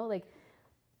checkout,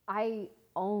 I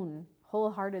own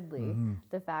wholeheartedly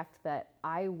the fact that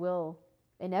I will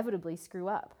inevitably screw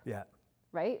up. Yeah.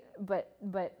 Right? But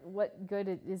what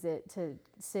good is it to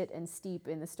sit and steep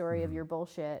in the story of your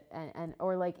bullshit and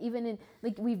or even in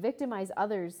we victimize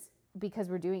others because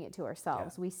we're doing it to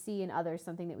ourselves. Yeah. We see in others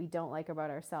something that we don't like about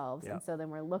ourselves, Yeah. and so then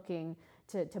we're looking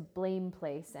to blame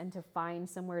place and to find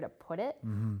somewhere to put it.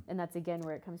 And that's again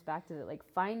where it comes back to that,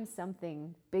 find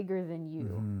something bigger than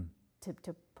you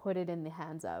to put it in the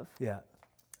hands of. Yeah.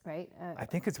 Right? I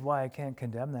think it's why I can't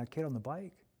condemn that kid on the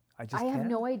bike. I just I have can't.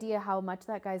 no idea how much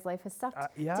that guy's life has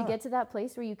sucked Yeah. to get to that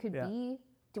place where you could Yeah. be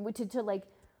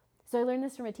so I learned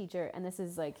this from a teacher, and this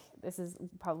is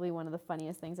probably one of the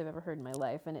funniest things I've ever heard in my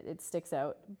life, and it sticks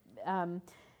out.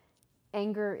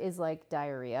 Anger is like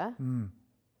diarrhea,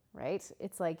 right?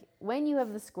 It's like when you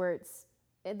have the squirts.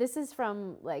 This is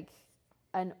from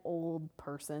an old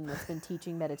person that's been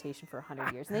teaching meditation for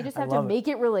 100 years, and they just I have to love it. make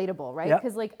it relatable, right? Yep.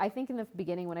 Because I think in the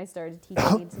beginning when I started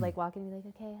teaching, it's walk in and be like,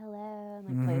 okay, hello,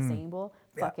 and play a singing bowl.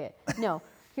 Fuck it. No,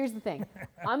 here's the thing.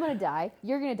 I'm gonna die.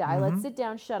 You're gonna die. Let's sit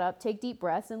down, shut up, take deep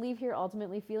breaths, and leave here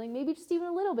ultimately feeling maybe just even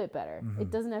a little bit better.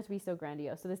 It doesn't have to be so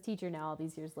grandiose. So this teacher now, all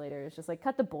these years later, is just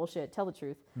cut the bullshit, tell the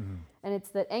truth. And it's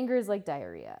that anger is like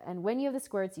diarrhea, and when you have the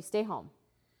squirts, you stay home.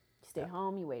 You stay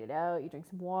home, you wait it out, you drink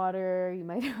some water, you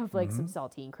might have some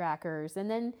saltine crackers, and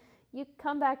then you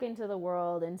come back into the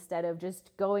world instead of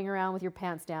just going around with your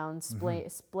pants down,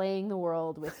 splaying the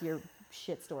world with your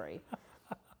shit story.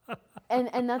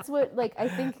 And that's what I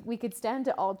think we could stand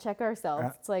to all check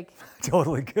ourselves. It's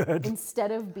Totally good.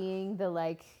 instead of being the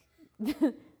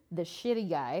the shitty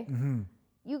guy,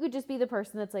 you could just be the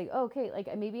person that's okay,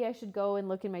 maybe I should go and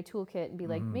look in my toolkit and be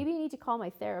maybe I need to call my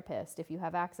therapist if you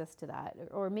have access to that,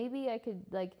 or maybe I could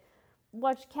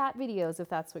watch cat videos if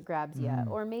that's what grabs you,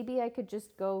 or maybe I could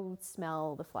just go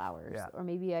smell the flowers, Yeah. or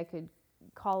maybe I could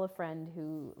call a friend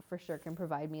who for sure can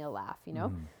provide me a laugh.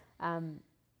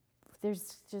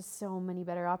 There's just so many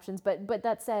better options. But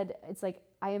that said, it's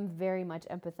I am very much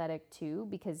empathetic too,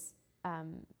 because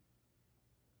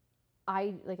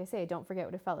like I say, I don't forget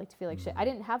what it felt like to feel like shit. I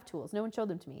didn't have tools. No one showed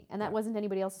them to me. And that wasn't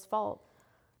anybody else's fault.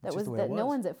 That was that no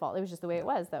one's at fault. It was just the way it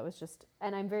was. That was just,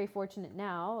 and I'm very fortunate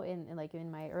now in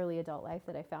my early adult life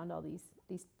that I found all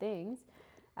these things.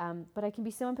 But I can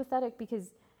be so empathetic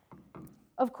because,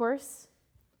 of course,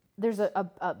 there's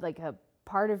a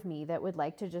part of me that would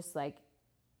like to just like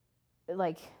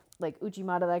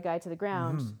Uchimata that guy to the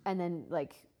ground and then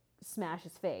like smash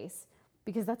his face,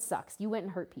 because that sucks. You went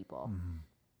and hurt people,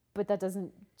 but that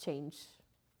doesn't change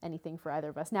anything for either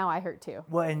of us. Now I hurt too.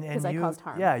 Well, and I caused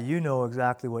harm. Yeah, you know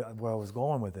exactly where I was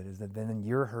going with it, is that then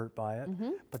you're hurt by it,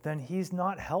 but then he's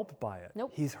not helped by it.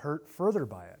 Nope. He's hurt further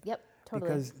by it. Yep, totally.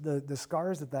 Because the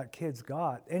scars that kid's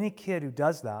got, any kid who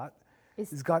does that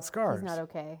has got scars. He's not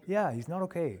okay. Yeah, he's not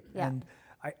okay. Yeah. And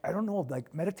I don't know,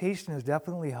 like meditation has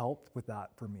definitely helped with that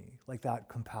for me, like that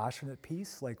compassionate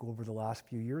piece, like over the last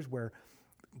few years, where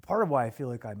part of why I feel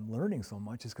like I'm learning so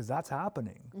much is because that's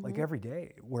happening like every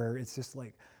day, where it's just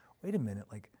like, wait a minute,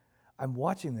 like I'm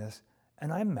watching this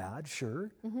and I'm mad,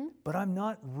 sure, but I'm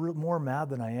not more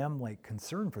mad than I am like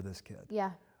concerned for this kid.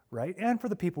 Yeah. Right? And for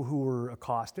the people who were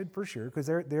accosted, for sure, because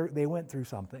they went through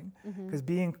something, because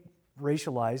being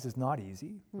racialized is not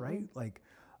easy, right? Like,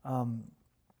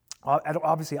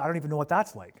 obviously, I don't even know what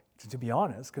that's like, to be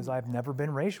honest, because I've never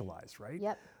been racialized, right?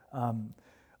 Yep.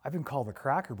 I've been called a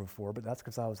cracker before, but that's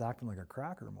because I was acting like a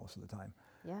cracker most of the time.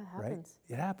 Yeah, it happens.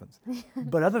 Right? It happens.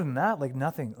 But other than that, like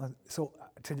nothing. So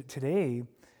today,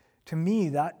 to me,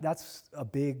 that's a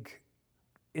big,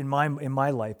 in my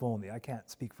life only. I can't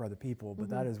speak for other people, but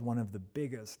that is one of the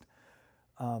biggest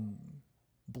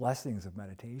blessings of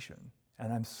meditation,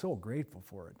 and I'm so grateful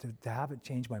for it to have it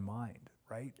change my mind.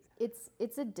 Right?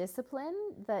 It's a discipline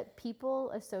that people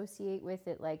associate with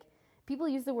it. Like, people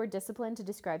use the word discipline to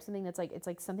describe something that's like, it's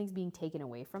like something's being taken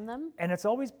away from them. And it's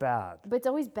always bad. But it's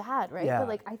always bad, right? Yeah. But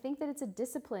like, I think that it's a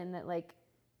discipline that like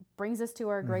brings us to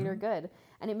our greater good.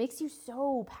 And it makes you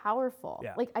so powerful.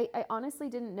 Yeah. Like, I honestly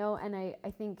didn't know. And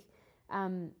I think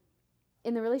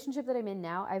in the relationship that I'm in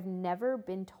now, I've never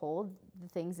been told the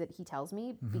things that he tells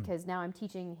me, because now I'm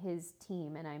teaching his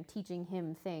team and I'm teaching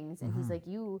him things. And he's like,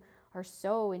 you are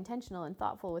so intentional and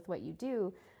thoughtful with what you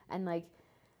do. And like,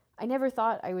 I never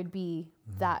thought I would be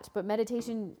that, but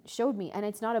meditation showed me. And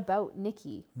it's not about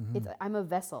Nikki. I'm a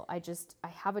vessel. I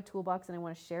have a toolbox and I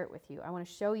want to share it with you. I want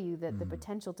to show you that the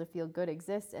potential to feel good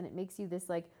exists, and it makes you this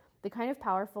like the kind of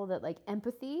powerful that like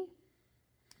empathy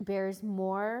bears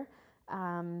more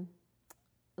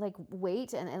like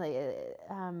weight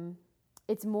and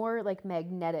it's more like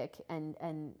magnetic and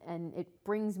it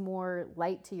brings more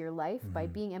light to your life by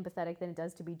being empathetic than it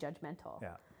does to be judgmental.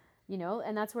 Yeah. You know,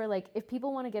 and that's where like, if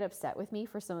people want to get upset with me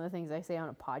for some of the things I say on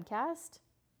a podcast,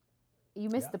 you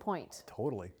missed the point.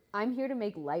 Totally. I'm here to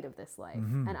make light of this life,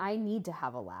 and I need to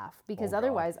have a laugh, because Oh,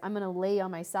 otherwise I'm going to lay on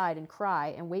my side and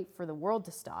cry and wait for the world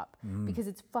to stop, because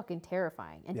it's fucking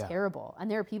terrifying and terrible.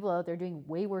 And there are people out there doing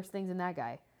way worse things than that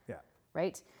guy. Yeah.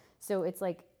 Right? So it's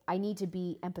like, I need to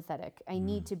be empathetic. I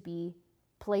need to be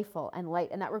playful and light,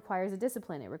 and that requires a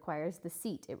discipline. It requires the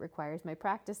seat. It requires my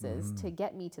practices to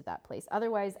get me to that place.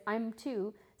 Otherwise, I'm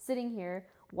too sitting here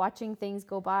watching things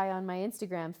go by on my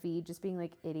Instagram feed, just being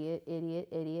like, idiot, idiot,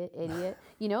 idiot, idiot,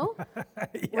 you know?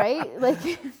 Right? Like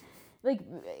we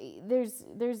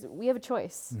have a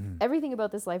choice. Everything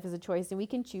about this life is a choice, and we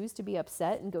can choose to be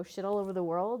upset and go shit all over the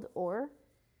world, or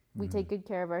we take good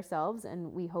care of ourselves,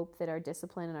 and we hope that our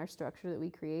discipline and our structure that we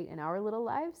create in our little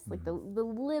lives, like the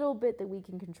little bit that we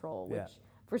can control, which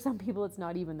for some people it's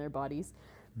not even their bodies,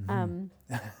 that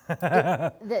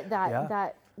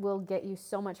will get you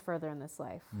so much further in this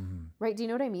life. Right? Do you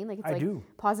know what I mean? Like, it's I like do.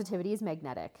 Positivity is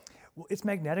magnetic. Well, it's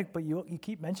magnetic, but you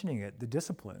keep mentioning it, the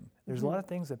discipline. There's a lot of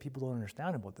things that people don't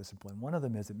understand about discipline. One of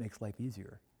them is it makes life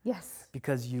easier. Yes.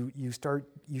 Because you start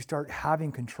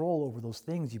having control over those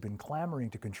things you've been clamoring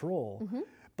to control,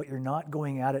 but you're not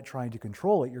going at it trying to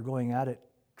control it. You're going at it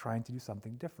trying to do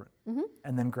something different.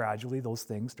 And then gradually those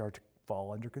things start to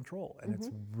fall under control, and it's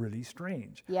really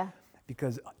strange. Yeah.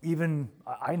 Because even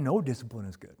I know discipline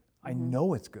is good. I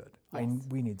know it's good. Yes.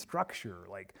 We need structure.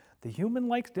 Like, the human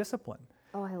likes discipline.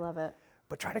 Oh, I love it.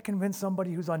 But try to convince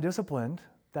somebody who's undisciplined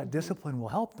that discipline will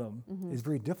help them is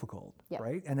very difficult, Yep.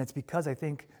 right? And it's because I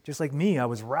think, just like me, I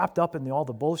was wrapped up in all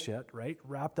the bullshit, right?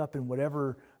 Wrapped up in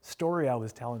whatever story I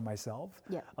was telling myself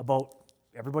Yep. about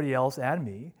everybody else and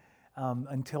me,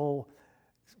 until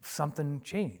something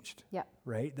changed, Yep.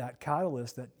 right? That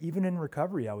catalyst that even in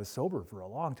recovery, I was sober for a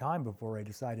long time before I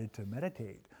decided to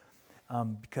meditate,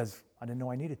 because I didn't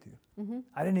know I needed to.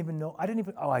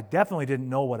 I definitely didn't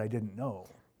know what I didn't know.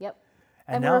 Yep.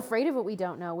 And now, we're afraid of what we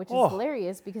don't know, which Oh. is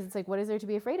hilarious because it's like, what is there to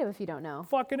be afraid of if you don't know?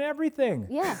 fucking everything.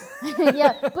 Yeah.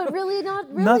 Yeah. But really not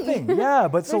really. Nothing. Yeah,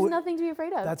 but There's so nothing to be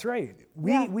afraid of. that's right.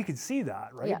 Yeah. We could see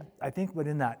that, right? Yeah. I think, but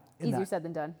in that Easier said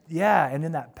than done. yeah, and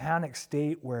in that panic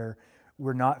state where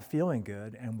we're not feeling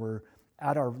good and we're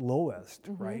at our lowest,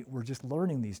 Mm-hmm. right? We're just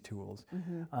learning these tools.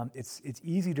 It's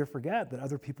easy to forget that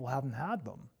other people haven't had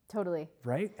them, Totally.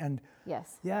 right? And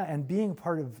Yes. yeah, and being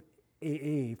part of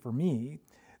AA for me,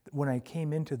 when I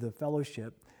came into the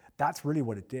fellowship, that's really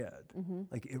what it did. Mm-hmm.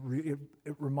 Like it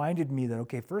reminded me that,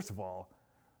 okay, first of all,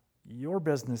 your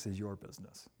business is your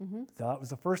business. Mm-hmm. That was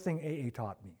the first thing AA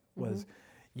taught me was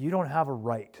you don't have a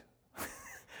right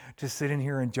to sit in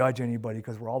here and judge anybody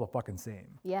because we're all the fucking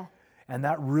same. Yeah. And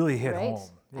that really hit Right? home.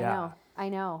 Yeah. I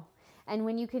know. And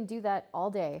when you can do that all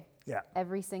day, Yeah.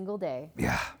 every single day,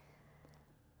 Yeah.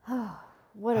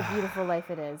 what a beautiful life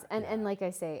it is. And like I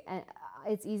say, and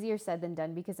it's easier said than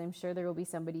done because I'm sure there will be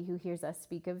somebody who hears us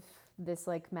speak of this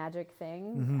like magic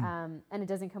thing, and it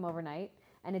doesn't come overnight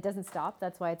and it doesn't stop.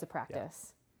 That's why it's a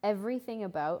practice. Everything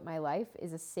about my life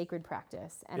is a sacred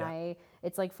practice, and Yeah.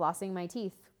 it's like flossing my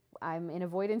teeth. I'm in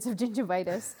avoidance of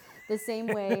gingivitis the same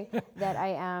way that I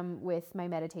am with my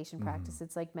meditation practice.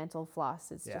 It's like mental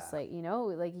floss. It's just Yeah.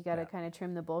 like, like you got to Yeah. kind of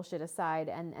trim the bullshit aside,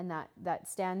 and that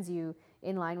stands you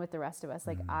in line with the rest of us.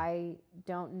 Like I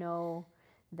don't know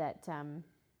that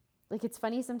like it's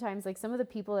funny sometimes, like some of the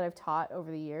people that I've taught over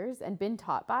the years and been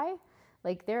taught by,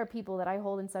 like there are people that I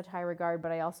hold in such high regard,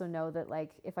 but I also know that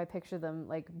like if I picture them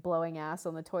like blowing ass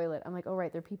on the toilet, I'm like, oh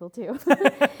right, they're people too.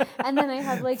 And then I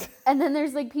have like, and then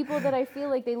there's like people that I feel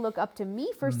like they look up to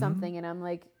me for something, and I'm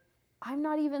like, I'm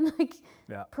not even like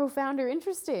Yeah. profound or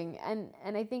interesting. And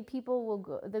I think people will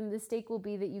go, the mistake will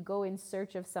be that you go in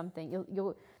search of something.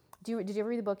 Did you ever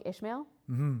read the book Ishmael?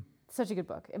 Mm-hmm. Such a good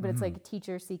book, but it's like a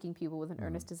teacher seeking people with an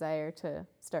earnest desire to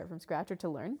start from scratch or to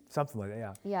learn. Something like that,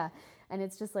 yeah. Yeah. And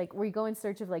it's just like where you go in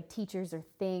search of like teachers or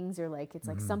things, or like it's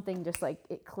like something just like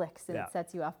it clicks and Yeah. it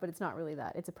sets you off, but it's not really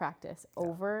that. It's a practice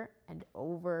over and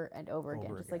over and over again.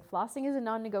 Just again. like flossing is a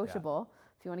non-negotiable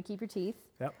if you want to keep your teeth.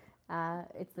 Yep.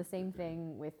 It's the same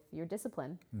thing with your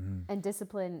discipline. And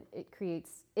discipline,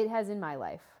 it has in my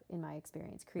life, in my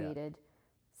experience, created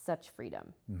such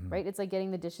freedom, right? It's like getting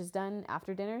the dishes done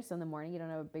after dinner, so in the morning you don't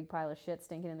have a big pile of shit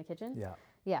stinking in the kitchen. Yeah.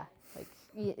 Yeah, like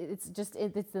it's just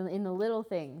it's in the little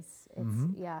things. It's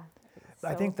yeah.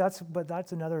 I think that's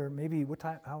another, maybe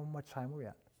how much time were we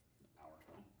at?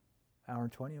 Hour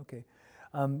and 20, okay.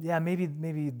 Yeah,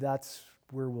 maybe that's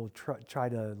where we'll try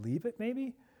to leave it,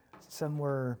 maybe?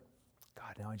 Somewhere,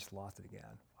 God, now I just lost it again.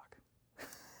 Fuck.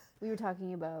 We were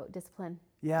talking about discipline.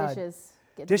 Yeah. Dishes.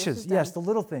 Get the Dishes, done. yes, the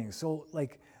little things. So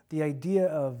like the idea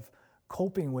of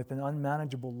coping with an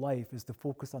unmanageable life is to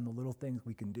focus on the little things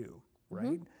we can do,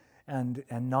 right? And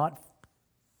not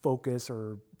focus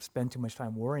or spend too much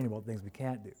time worrying about things we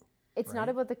can't do. It's not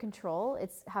about the control.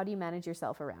 It's how do you manage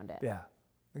yourself around it. Yeah,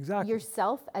 exactly.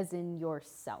 Yourself as in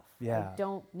yourself. Yeah. I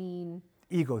don't mean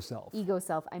Ego self. ego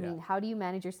self. I Yeah. mean, how do you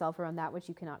manage yourself around that which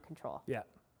you cannot control? Yeah.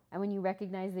 And when you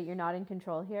recognize that you're not in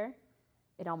control here,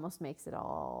 it almost makes it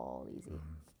all easy.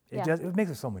 It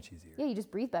makes it so much easier. Yeah, you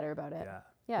just breathe better about it. Yeah.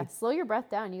 Yeah, slow your breath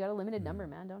down. You got a limited number,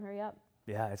 man. Don't hurry up.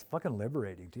 Yeah, it's fucking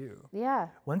liberating too. Yeah.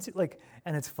 Once it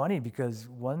and it's funny because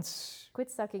once, Quit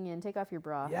sucking in. Take off your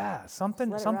bra. yeah, something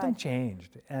let it something ride.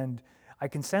 changed, and I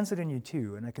can sense it in you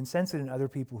too, and I can sense it in other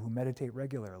people who meditate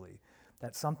regularly,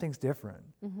 that something's different.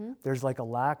 There's like a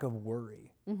lack of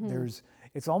worry.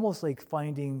 It's almost like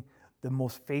finding the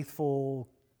most faithful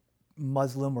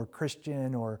Muslim or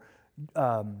Christian or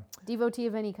Devotee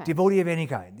of any kind. devotee of any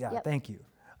kind. Yeah, Yep. thank you.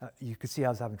 You could see I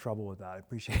was having trouble with that. I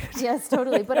appreciate it. Yes,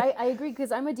 totally. But I agree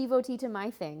because I'm a devotee to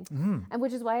my thing, and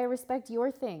which is why I respect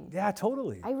your thing. Yeah,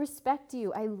 totally. I respect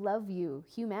you. I love you.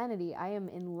 Humanity, I am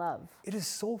in love. It is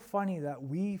so funny that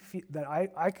we feel that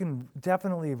I can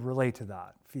definitely relate to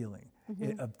that feeling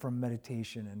from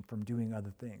meditation and from doing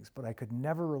other things, but I could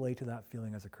never relate to that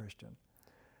feeling as a Christian.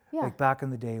 Yeah. Like back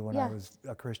in the day when I Yeah. was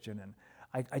a Christian, and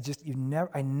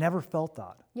I never felt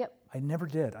that. Yep. I never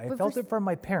did. I But felt for it from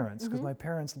my parents because my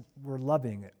parents were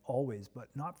loving it always, but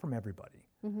not from everybody.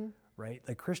 Right?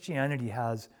 Like Christianity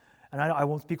has, and I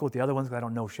won't speak with the other ones because I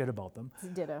don't know shit about them.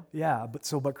 Ditto. Yeah,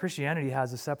 but Christianity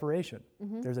has a separation.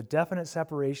 There's a definite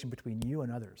separation between you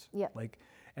and others. Yep.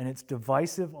 And it's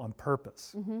divisive on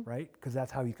purpose, right? Because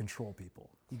that's how you control people.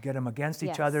 You get them against each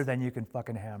Yes. other, then you can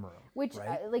fucking hammer them. Which,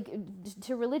 right?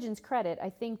 to religion's credit, I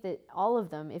think that all of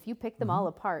them, if you pick them all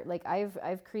apart, like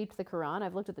I've creeped the Quran,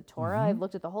 I've looked at the Torah, I've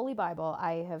looked at the Holy Bible,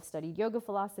 I have studied yoga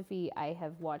philosophy, I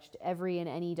have watched every and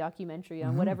any documentary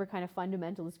on whatever kind of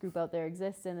fundamentalist group out there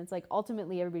exists, and it's like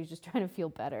ultimately everybody's just trying to feel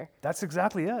better. That's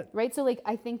exactly it. Right? So like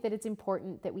I think that it's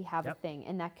important that we have Yep. a thing,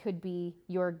 and that could be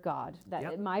your God. That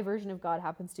Yep. my version of God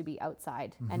happens to be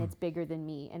outside, and it's bigger than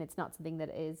me, and it's not something that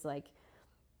is like,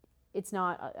 it's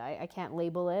not, I can't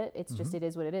label it. It's just, it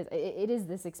is what it is. It is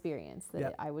this experience that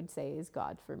Yep. I would say is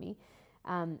God for me.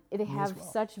 They have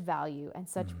such value and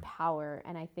such power.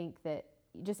 And I think that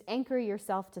you just anchor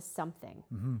yourself to something.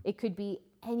 It could be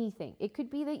anything. It could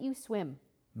be that you swim.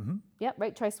 Yep,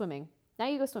 right. Try swimming. Now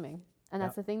you go swimming. And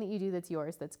that's the thing that you do that's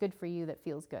yours, that's good for you, that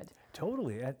feels good.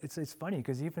 Totally. It's funny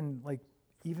because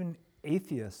even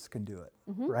atheists can do it,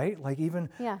 right? Like even,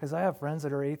 Yeah. because I have friends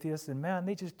that are atheists and man,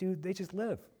 they just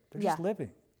live. They're just Yeah.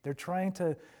 living. They're trying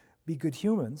to be good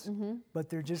humans, but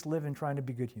they're just living trying to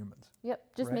be good humans. Yep,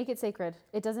 just Right. make it sacred.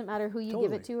 It doesn't matter who you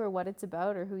give it to or what it's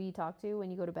about or who you talk to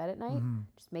when you go to bed at night.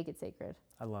 Just make it sacred.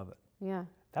 I love it. Yeah.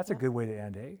 That's a good way to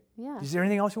end, eh? Yeah. Is there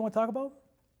anything else you want to talk about?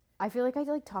 I feel like I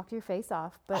like talked your face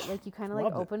off, but like you kind of like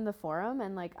Loved it. opened the forum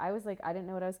and like I was like I didn't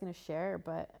know what I was going to share,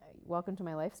 but welcome to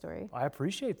my life story. I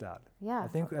appreciate that. Yeah. I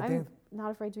think I'm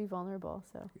not afraid to be vulnerable,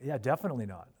 so. yeah, definitely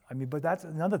not. I mean, but that's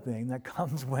another thing that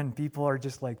comes when people are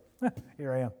just like,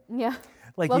 here I am. Yeah.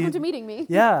 Like Welcome to meeting me.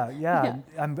 Yeah, yeah.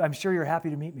 Yeah. I'm sure you're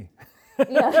happy to meet me.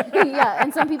 yeah. Yeah,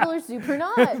 and some people are super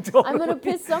not. I'm going to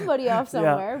piss somebody off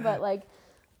somewhere, but like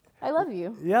I love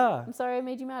you. Yeah. I'm sorry I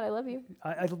made you mad. I love you.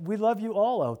 We love you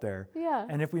all out there. Yeah.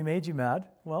 And if we made you mad,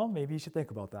 well, maybe you should think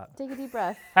about that. Take a deep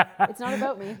breath. It's not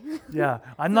about me. Yeah,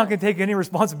 I'm not going to take any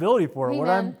responsibility for it. Hey What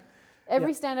man,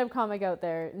 every yeah. stand-up comic out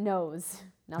there knows,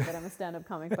 not that I'm a stand-up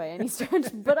comic by any stretch,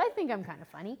 but I think I'm kind of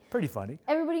funny. Pretty funny.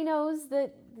 Everybody knows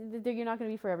that you're not going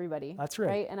to be for everybody. That's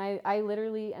right. And I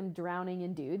literally am drowning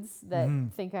in dudes that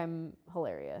think I'm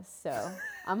hilarious. So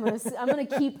I'm gonna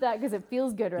keep that because it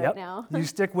feels good right Yep. now. You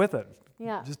stick with it.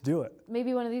 Yeah. Just do it.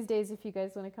 Maybe one of these days, if you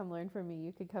guys want to come learn from me,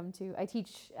 you could come to. I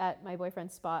teach at my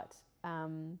boyfriend's spot.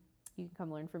 You can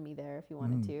come learn from me there if you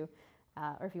wanted to,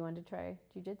 or if you wanted to try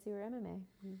jiu-jitsu or MMA.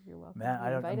 You're welcome. Man, You're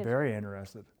I'm invited. very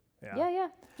interested. Yeah.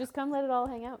 Just come, let it all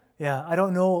hang out. Yeah, I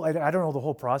don't know. I don't know the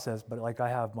whole process, but like I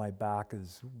have my back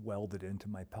is welded into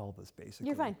my pelvis, basically.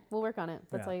 You're fine. We'll work on it.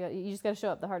 That's Yeah. all you got. You just got to show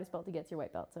up. The hardest belt to get is your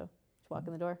white belt. So just walk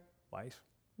in the door. Nice.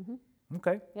 Mhm.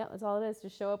 Okay. Yeah, that's all it is.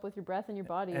 Just show up with your breath and your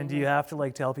body. And do you have to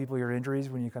like tell people your injuries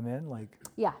when you come in? Like,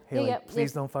 Yeah. hey, yeah, like,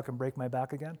 please don't fucking break my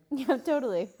back again? Yeah,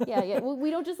 totally. Yeah.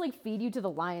 We don't just like feed you to the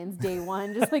lions day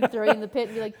one, just like throw you in the pit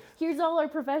and be like, here's all our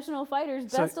professional fighters.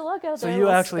 Best of luck out So there. you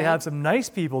Well, actually have spank. some nice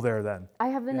people there then. I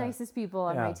have the Yeah. nicest people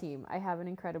on my Yeah. team. I have an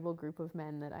incredible group of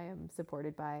men that I am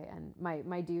supported by. And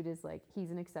my dude is like,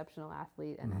 he's an exceptional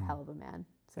athlete and a hell of a man.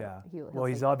 So Yeah. he'll Well,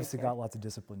 he's take good obviously care. got lots of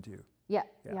discipline too. Yeah.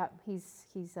 Yeah. He's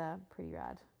pretty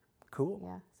rad. Cool.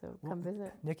 Yeah. So come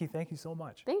visit. Nikki, thank you so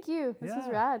much. Thank you. This was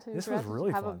Yeah, rad. this rad was to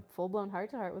really have fun. a full-blown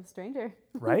heart-to-heart with a stranger.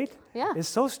 Right? Yeah. It's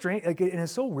so strange, like, and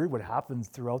it's so weird what happens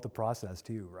throughout the process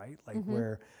too, right? Like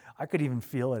where I could even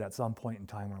feel it at some point in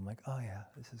time where I'm like, oh yeah,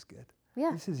 this is good.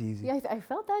 Yeah. This is easy. Yeah, I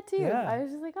felt that too. Yeah. I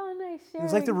was just like, oh, nice. It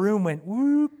was like the sharing. room went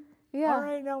whoop. Yeah. All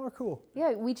right, now we're cool.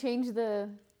 Yeah, we changed the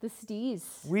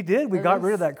steez. We did. We It got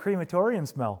rid of was- that crematorium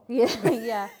smell. Yeah,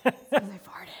 yeah. Because I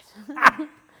farted.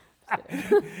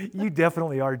 You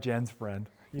definitely are Jen's friend.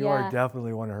 You are Yeah.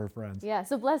 definitely one of her friends. Yeah,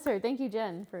 so bless her. Thank you,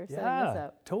 Jen, for setting this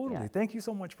up. totally. Yeah. Thank you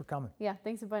so much for coming. Yeah,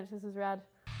 thanks a bunch. This was rad.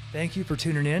 Thank you for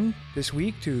tuning in this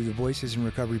week to the Voices in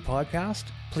Recovery podcast.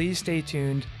 Please stay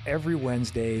tuned every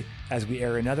Wednesday as we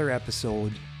air another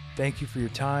episode. Thank you for your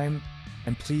time.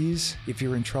 And please, if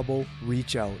you're in trouble,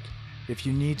 reach out. If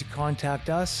you need to contact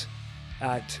us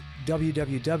at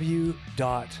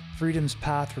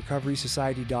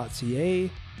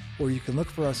www.freedomspathrecoverysociety.ca, or you can look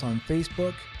for us on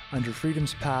Facebook under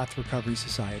Freedom's Path Recovery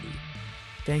Society.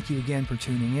 Thank you again for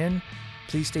tuning in.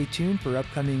 Please stay tuned for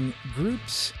upcoming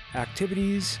groups,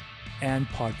 activities, and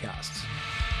podcasts.